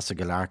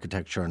ecclesiastical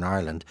architecture in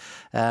Ireland.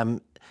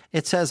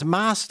 It says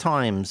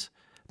Masses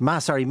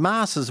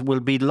will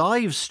be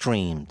live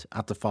streamed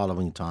at the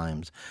following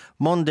times: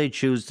 Monday,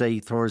 Tuesday,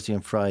 Thursday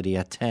and Friday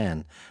at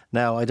 10.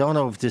 Now, I don't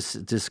know if this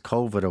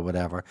COVID or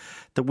whatever.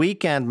 The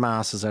weekend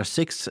masses are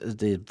 6,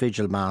 the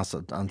vigil mass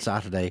on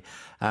Saturday,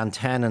 and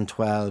 10 and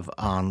 12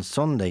 on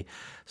Sunday.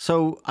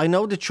 So I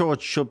know the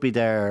church should be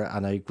there,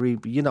 and I agree,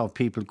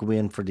 people go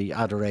in for the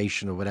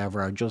adoration or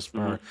whatever, or just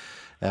for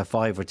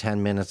 5 or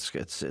 10 minutes.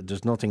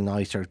 There's nothing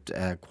nicer,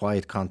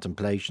 quiet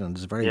contemplation, and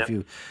there's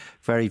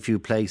very few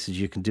places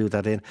you can do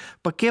that in.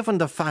 But given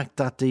the fact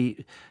that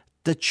the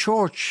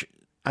church,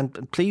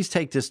 and please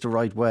take this the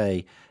right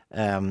way,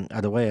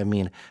 or the way I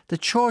mean, the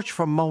church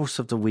for most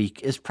of the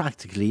week is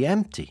practically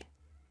empty.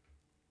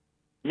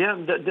 Yeah,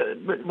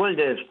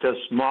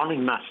 there's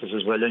morning masses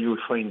as well, and you'll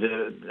find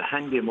a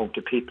handy amount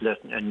of people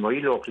in my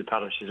local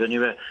parishes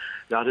anyway.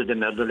 A lot of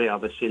them elderly,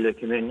 obviously,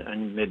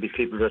 and maybe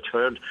people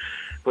retired.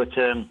 But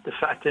the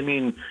fact,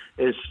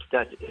 is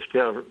that if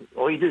they're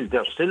idle,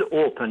 they're still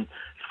open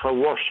for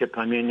worship.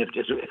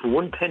 If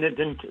one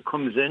penitent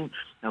comes in,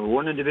 and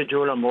one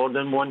individual or more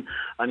than one,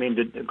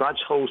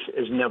 God's house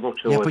is never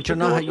closed. Yeah, but you're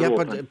not. Yeah,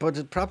 but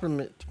the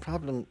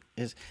problem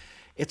is,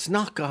 it's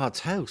not God's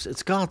house.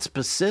 It's God's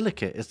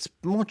basilica. It's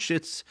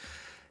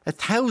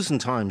 1,000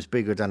 times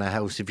bigger than a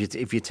house if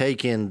you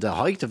take in the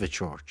height of a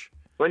church.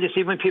 Well, you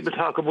see, when people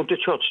talk about the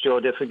church, Joe,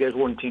 they forget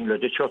one thing.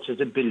 The church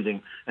is a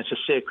building. It's a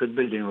sacred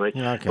building, right?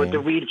 Okay. But the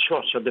real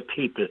church are the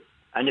people.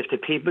 And if the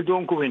people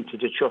don't go into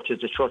the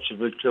churches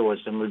will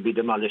close and will be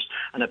demolished,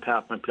 and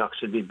apartment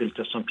blocks will be built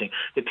or something.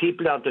 The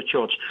people are the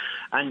church,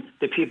 and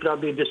the people are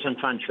being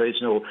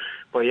disenfranchised now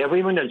by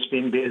everyone else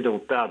being built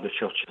out by the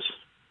churches.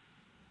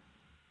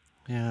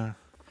 Yeah.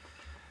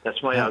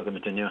 That's my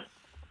argument, and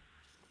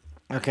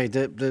Okay,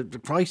 the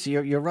Christ,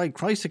 you're right.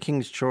 Christ the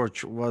King's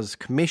Church was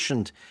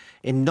commissioned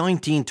in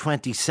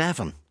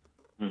 1927.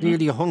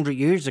 nearly 100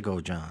 years ago,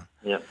 John.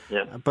 Yeah.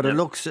 But it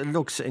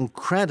looks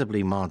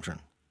incredibly modern.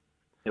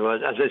 It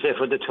was, as I say,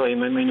 for the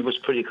time. I mean, it was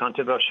pretty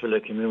controversial.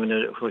 Like, I mean, when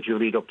you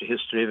read up the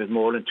history of it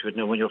more into it,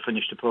 now when you're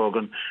finished the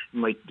program, you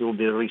might do a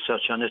bit of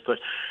research on it. But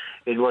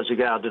it was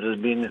regarded as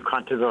being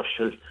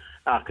controversial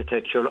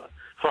architecture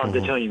for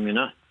the time, you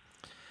know.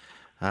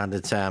 And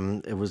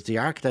it was the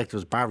architect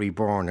was Barry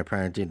Bourne,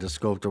 apparently, and the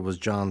sculptor was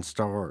John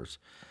Storrs,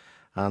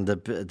 and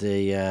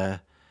the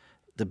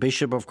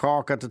Bishop of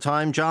Cork at the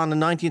time, John, in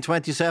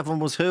 1927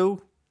 was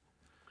who?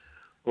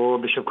 Oh,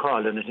 Bishop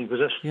Carlin, I think, was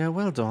it? Yeah,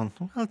 well done.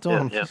 Yeah.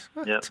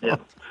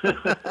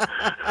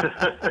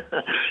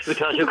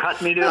 Because you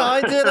caught me there. No, I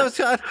did.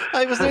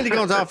 I was nearly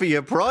going to offer you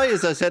a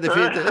prize. I said, if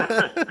you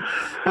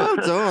well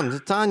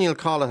done. Daniel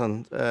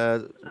Colohan,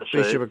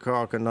 Bishop of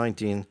Cork in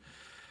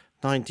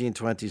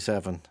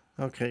 1927.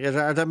 Okay.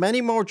 Are there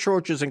many more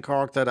churches in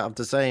Cork that have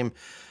the same?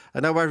 I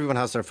know everyone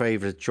has their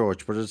favourite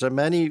church, but is there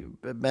many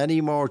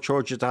more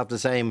churches that have the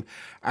same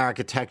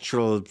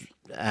architectural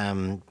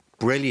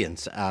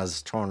brilliance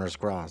as Turner's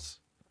Cross?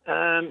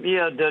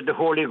 The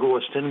Holy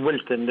Ghost in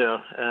Wilton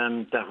there,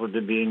 that would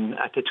have been,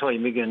 at the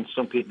time, again,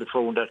 some people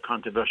found that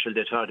controversial.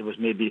 They thought it was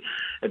maybe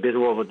a bit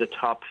over the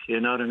top, you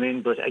know what I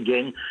mean? But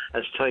again,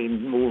 as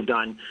time moved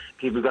on,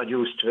 people got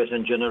used to it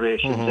and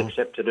generations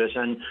accepted it,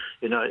 and,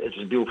 you know, it's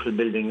a beautiful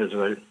building as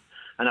well.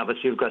 And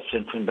obviously you've got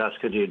St. Finbarr's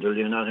Cathedral,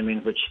 you know what I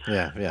mean, which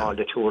all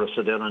the tourists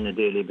are there on a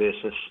daily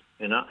basis,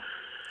 you know.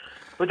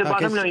 But the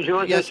bottom line,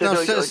 George... Yes,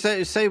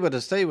 stay with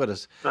us.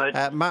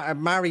 Right.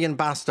 Marion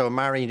Bastow,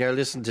 Marion, you're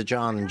listening to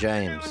John and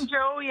James.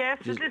 Joe, yes,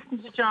 listen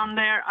to John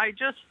there. I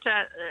just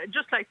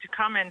like to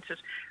comment that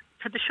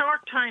for the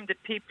short time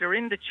that people are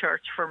in the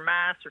church for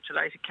Mass or to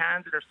light a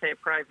candle or say a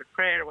private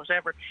prayer or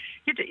whatever,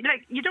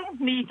 you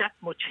don't need that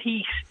much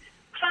heat.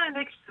 Put on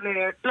an extra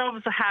layer,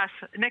 gloves, a hat,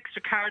 an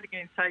extra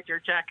cardigan inside your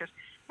jacket,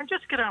 and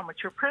just get on with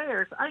your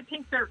prayers. I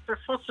think they're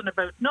fussing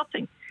about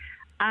nothing.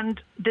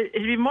 And it'd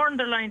be more on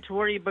the line to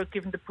worry about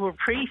giving the poor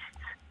priests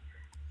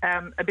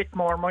a bit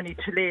more money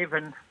to live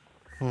and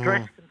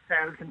dress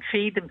themselves and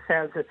feed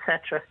themselves,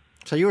 etc.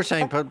 So you were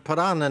saying put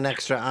on an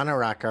extra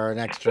anorak or an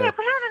extra... Yeah,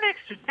 put on an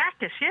extra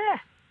jacket, yeah.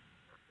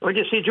 Well,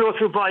 you see, Joe, if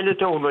you boil it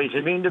down, right,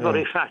 I mean, the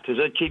very fact is,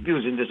 I keep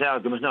using this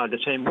argument all the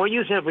time. Why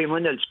is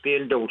everyone else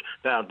bailed out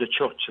by the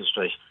churches,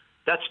 right?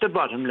 That's the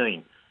bottom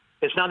line.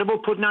 It's not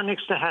about putting on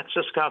extra hats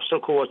or scarves or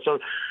coats or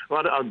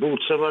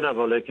boots or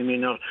whatever, like, I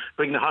mean, or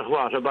bringing a hot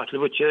water bottle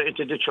with you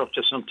into the church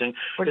or something.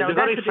 Well, now,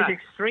 that's a bit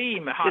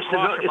extreme, a hot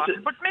water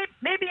bottle. But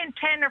maybe in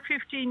 10 or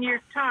 15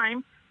 years'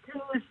 time,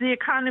 as the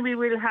economy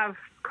will have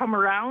come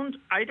around,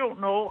 I don't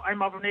know,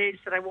 I'm of an age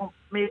that I won't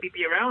maybe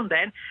be around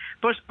then,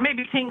 but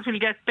maybe things will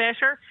get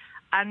better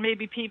and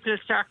maybe people will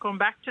start going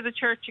back to the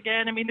church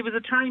again. I mean, there was a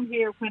time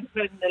here when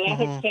a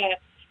lot of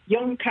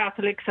young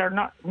Catholics, or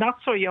not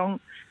so young,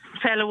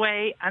 fell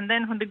away, and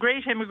then when the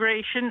great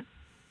immigration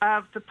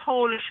of the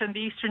Polish and the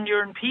Eastern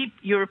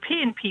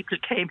European people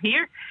came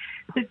here,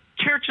 the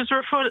churches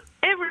were full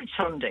every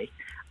Sunday,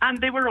 and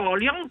they were all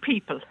young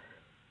people.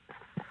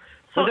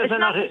 So it's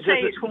not to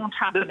say it won't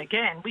happen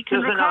again. We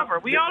can recover.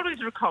 We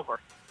always recover.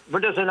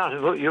 But there's a lot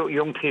of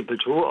young people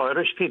too,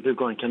 Irish people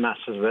going to Mass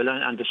as well,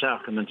 and the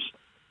sacraments.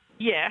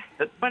 Yeah,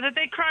 but are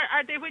they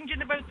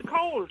whinging about the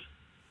cold?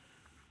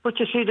 But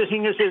you see, the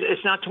thing is,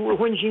 it's not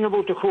whinging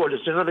about the cold.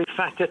 It's the very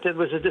fact that there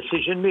was a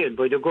decision made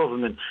by the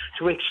government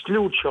to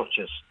exclude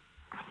churches.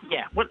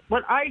 Yeah, well,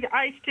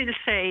 I still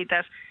say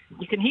that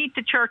you can heat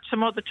the church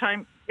some other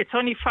time. It's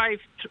only 3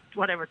 to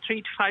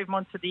 5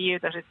 months of the year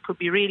that it could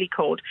be really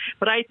cold.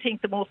 But I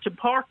think the most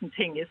important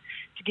thing is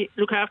to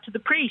look after the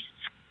priests.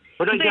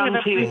 But I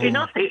guarantee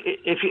you,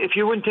 if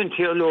you went into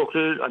your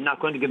local, I'm not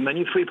going to give them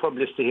any free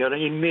publicity here,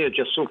 any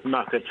major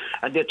supermarket,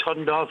 and they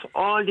turned off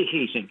all the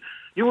heating,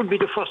 you would be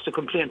the first to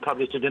complain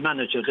probably to the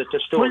manager that the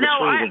store is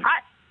freezing.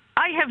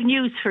 I have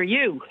news for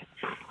you.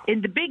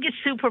 In the biggest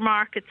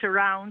supermarkets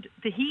around,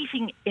 the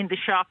heating in the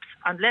shops,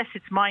 unless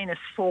it's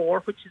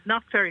 -4, which is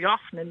not very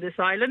often in this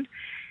island,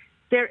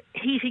 their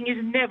heating is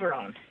never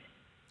on.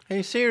 Are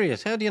you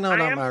serious? How do you know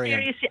that, Marion?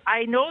 Serious.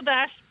 I know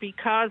that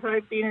because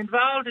I've been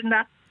involved in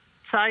that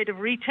side of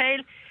retail.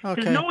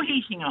 Okay. There's no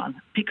heating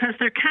on because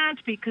there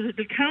can't be, because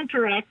it'll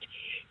counteract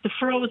the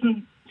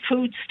frozen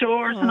food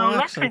stores and all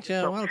that kind of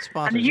stuff. Well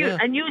spotted,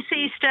 and you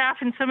see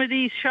staff in some of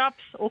these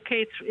shops,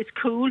 okay, it's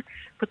cool,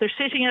 but they're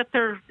sitting at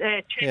their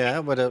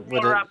chairs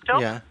wrapped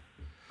up. Yeah.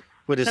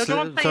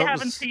 Don't say you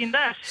haven't seen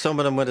that. Some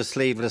of them with a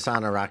sleeveless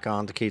anorak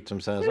on to keep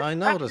themselves. I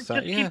noticed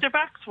that. Just keep their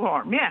backs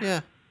warm.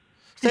 Yeah.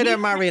 Stay there,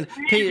 Marion.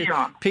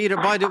 Peter,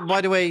 by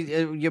the way,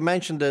 you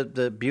mentioned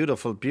the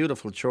beautiful,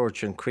 beautiful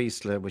church in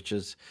Creasle, which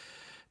has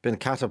been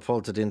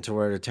catapulted into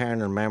our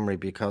eternal memory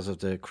because of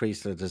the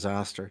Creasle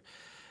disaster.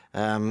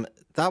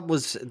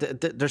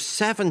 There's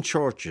 7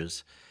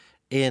 churches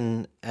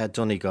in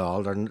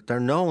Donegal. They're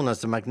known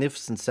as the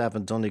Magnificent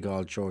 7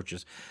 Donegal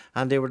churches,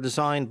 and they were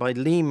designed by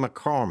Liam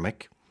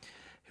McCormick,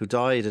 who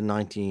died in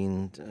I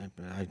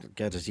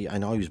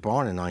know he was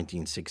born in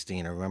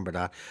 1916, I remember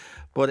that.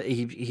 But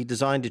he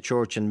designed a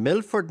church in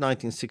Milford,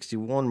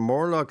 1961,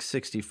 Murlock,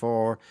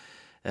 64,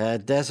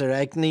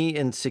 Deseregni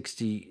in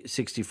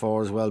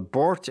 64 as well,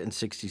 Burt in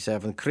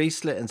 67,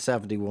 Creasle in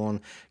 71,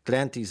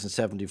 Glenties in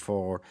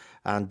 74,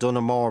 and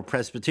Dunamore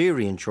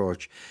Presbyterian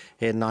Church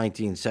in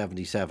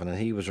 1977. And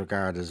he was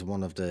regarded as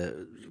one of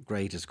the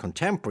greatest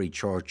contemporary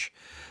church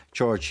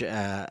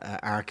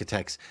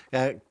architects.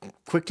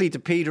 Quickly to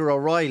Peter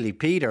O'Reilly.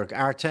 Peter,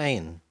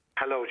 Artane.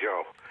 Hello,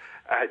 Joe.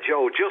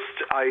 Joe,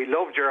 I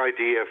loved your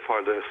idea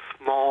for the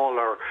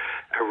smaller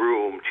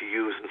room to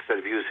use instead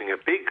of using a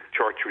big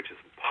church, which is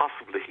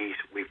impossible to heat.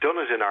 We've done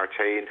it in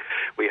Artane.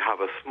 We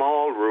have a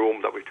small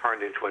room that we've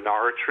turned into an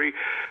oratory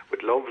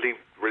with lovely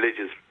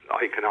religious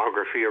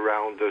iconography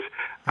around it,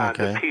 and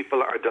the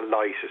people are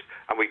delighted.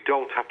 And we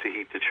don't have to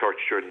heat the church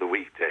during the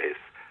weekdays.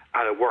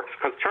 And it works,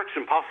 because church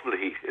is impossible to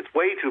heat. It's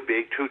way too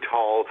big, too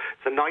tall.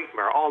 It's a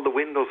nightmare. All the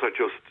windows are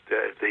just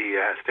the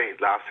stained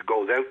glass that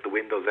goes out the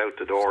windows, out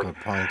the doors. Good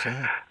point,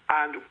 yeah.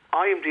 And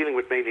I am dealing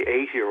with mainly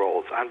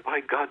 80-year-olds, and by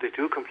God, they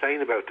do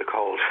complain about the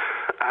cold.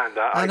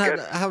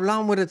 How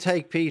long would it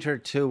take, Peter,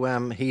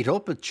 to heat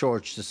up a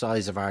church the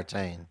size of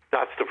Artane?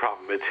 That's the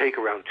problem. It'd take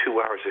around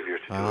 2 hours if you're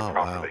to do it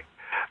properly.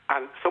 Wow.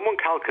 And someone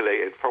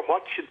calculated for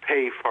what you'd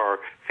pay for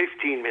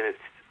 15 minutes,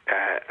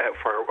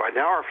 for an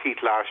hour of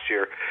heat last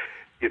year,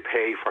 you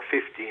pay for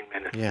 15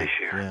 minutes this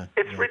year.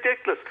 It's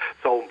ridiculous.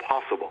 So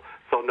impossible.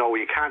 So no,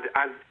 you can't.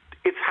 And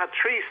it's had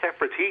 3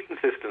 separate heating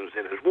systems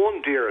in it.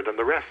 One dearer than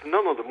the rest.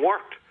 None of them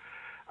worked.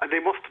 And they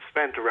must have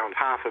spent around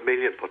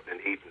 $500,000 putting in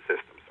heating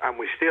systems. And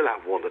we still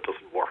have one that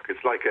doesn't work.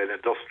 It's like an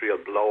industrial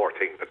blower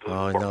thing that doesn't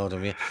work. I know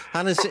them, yeah.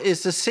 And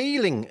is the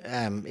ceiling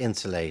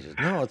insulated?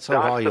 No, it's so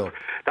high up.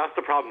 That's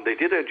the problem. They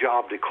did a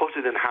job. They cut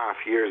it in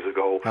half years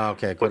ago.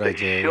 Okay, good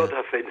idea. They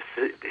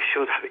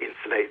should have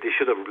insulated. They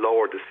should have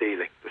lowered the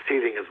ceiling. The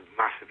ceiling is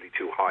massively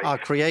too high.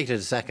 Created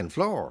a second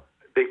floor.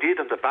 They did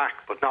on the back,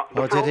 but not in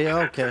the front. Did he?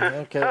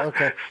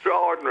 Okay.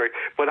 Extraordinary.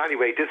 But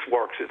anyway, this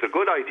works. It's a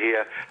good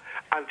idea.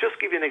 And just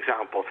give you an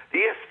example. The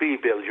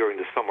ESB bill during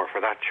the summer for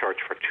that church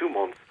for 2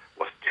 months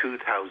was €2,000.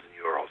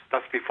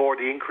 That's before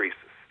the increases.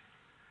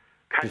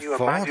 Can you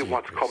imagine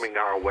what's coming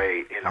our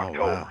way in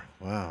October?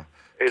 Wow.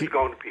 It's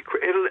going to be.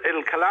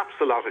 It'll collapse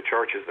a lot of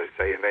churches, I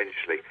say,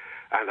 eventually,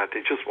 and that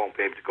they just won't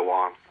be able to go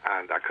on,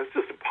 and because it's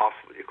just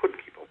impossible. You couldn't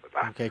keep up with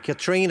that. Okay,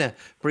 Katrina,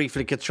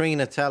 briefly.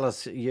 Katrina, tell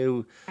us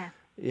you.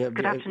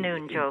 Good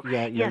afternoon, Joe.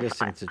 Yeah, you're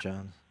listening to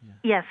John. Yeah.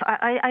 Yes,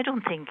 I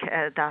don't think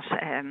that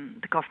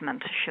the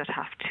government should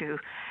have to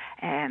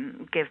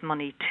give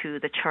money to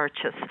the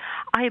churches.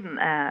 I'm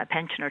a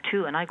pensioner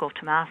too, and I go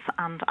to Mass,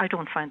 and I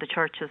don't find the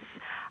churches.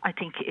 I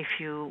think if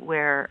you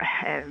wear,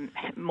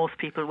 most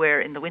people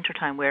wear in the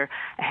wintertime wear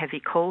a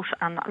heavy coat,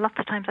 and lots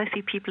of times I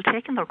see people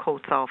taking their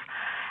coats off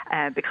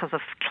because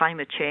of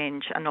climate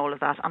change and all of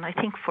that. And I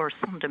think for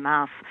Sunday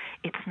Mass,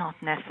 it's not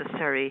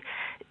necessary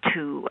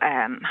to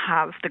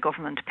have the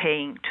government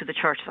paying to the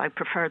churches. I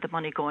prefer the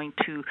money going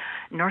to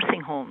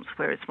nursing homes,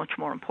 where it's much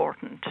more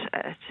important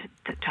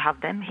to have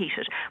them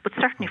heated. But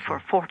certainly for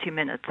 40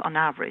 minutes on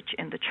average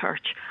in the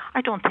church,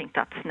 I don't think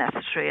that's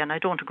necessary. And I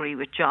don't agree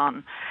with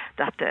John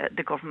that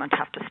the government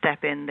have to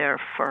step in there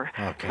for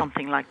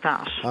something like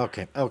that.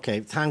 Okay.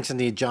 Thanks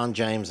indeed, John,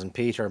 James and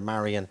Peter,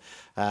 Marion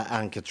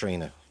and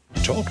Katrina.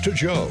 Talk to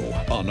Joe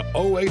on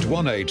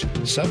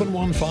 0818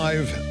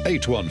 715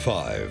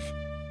 815.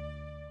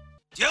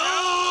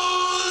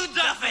 Joe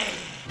Duffy!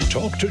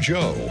 Talk to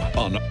Joe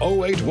on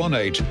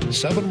 0818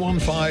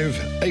 715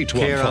 815.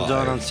 Kieran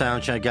Dunn on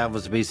Soundcheck,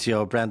 Gavin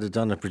BCO, Brenda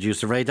Dunn,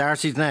 producer Ray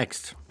Darcy's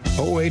next.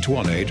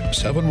 0818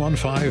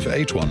 715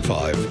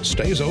 815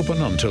 stays open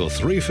until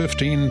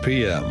 3:15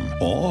 p.m.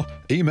 or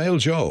email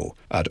joe@rte.ie.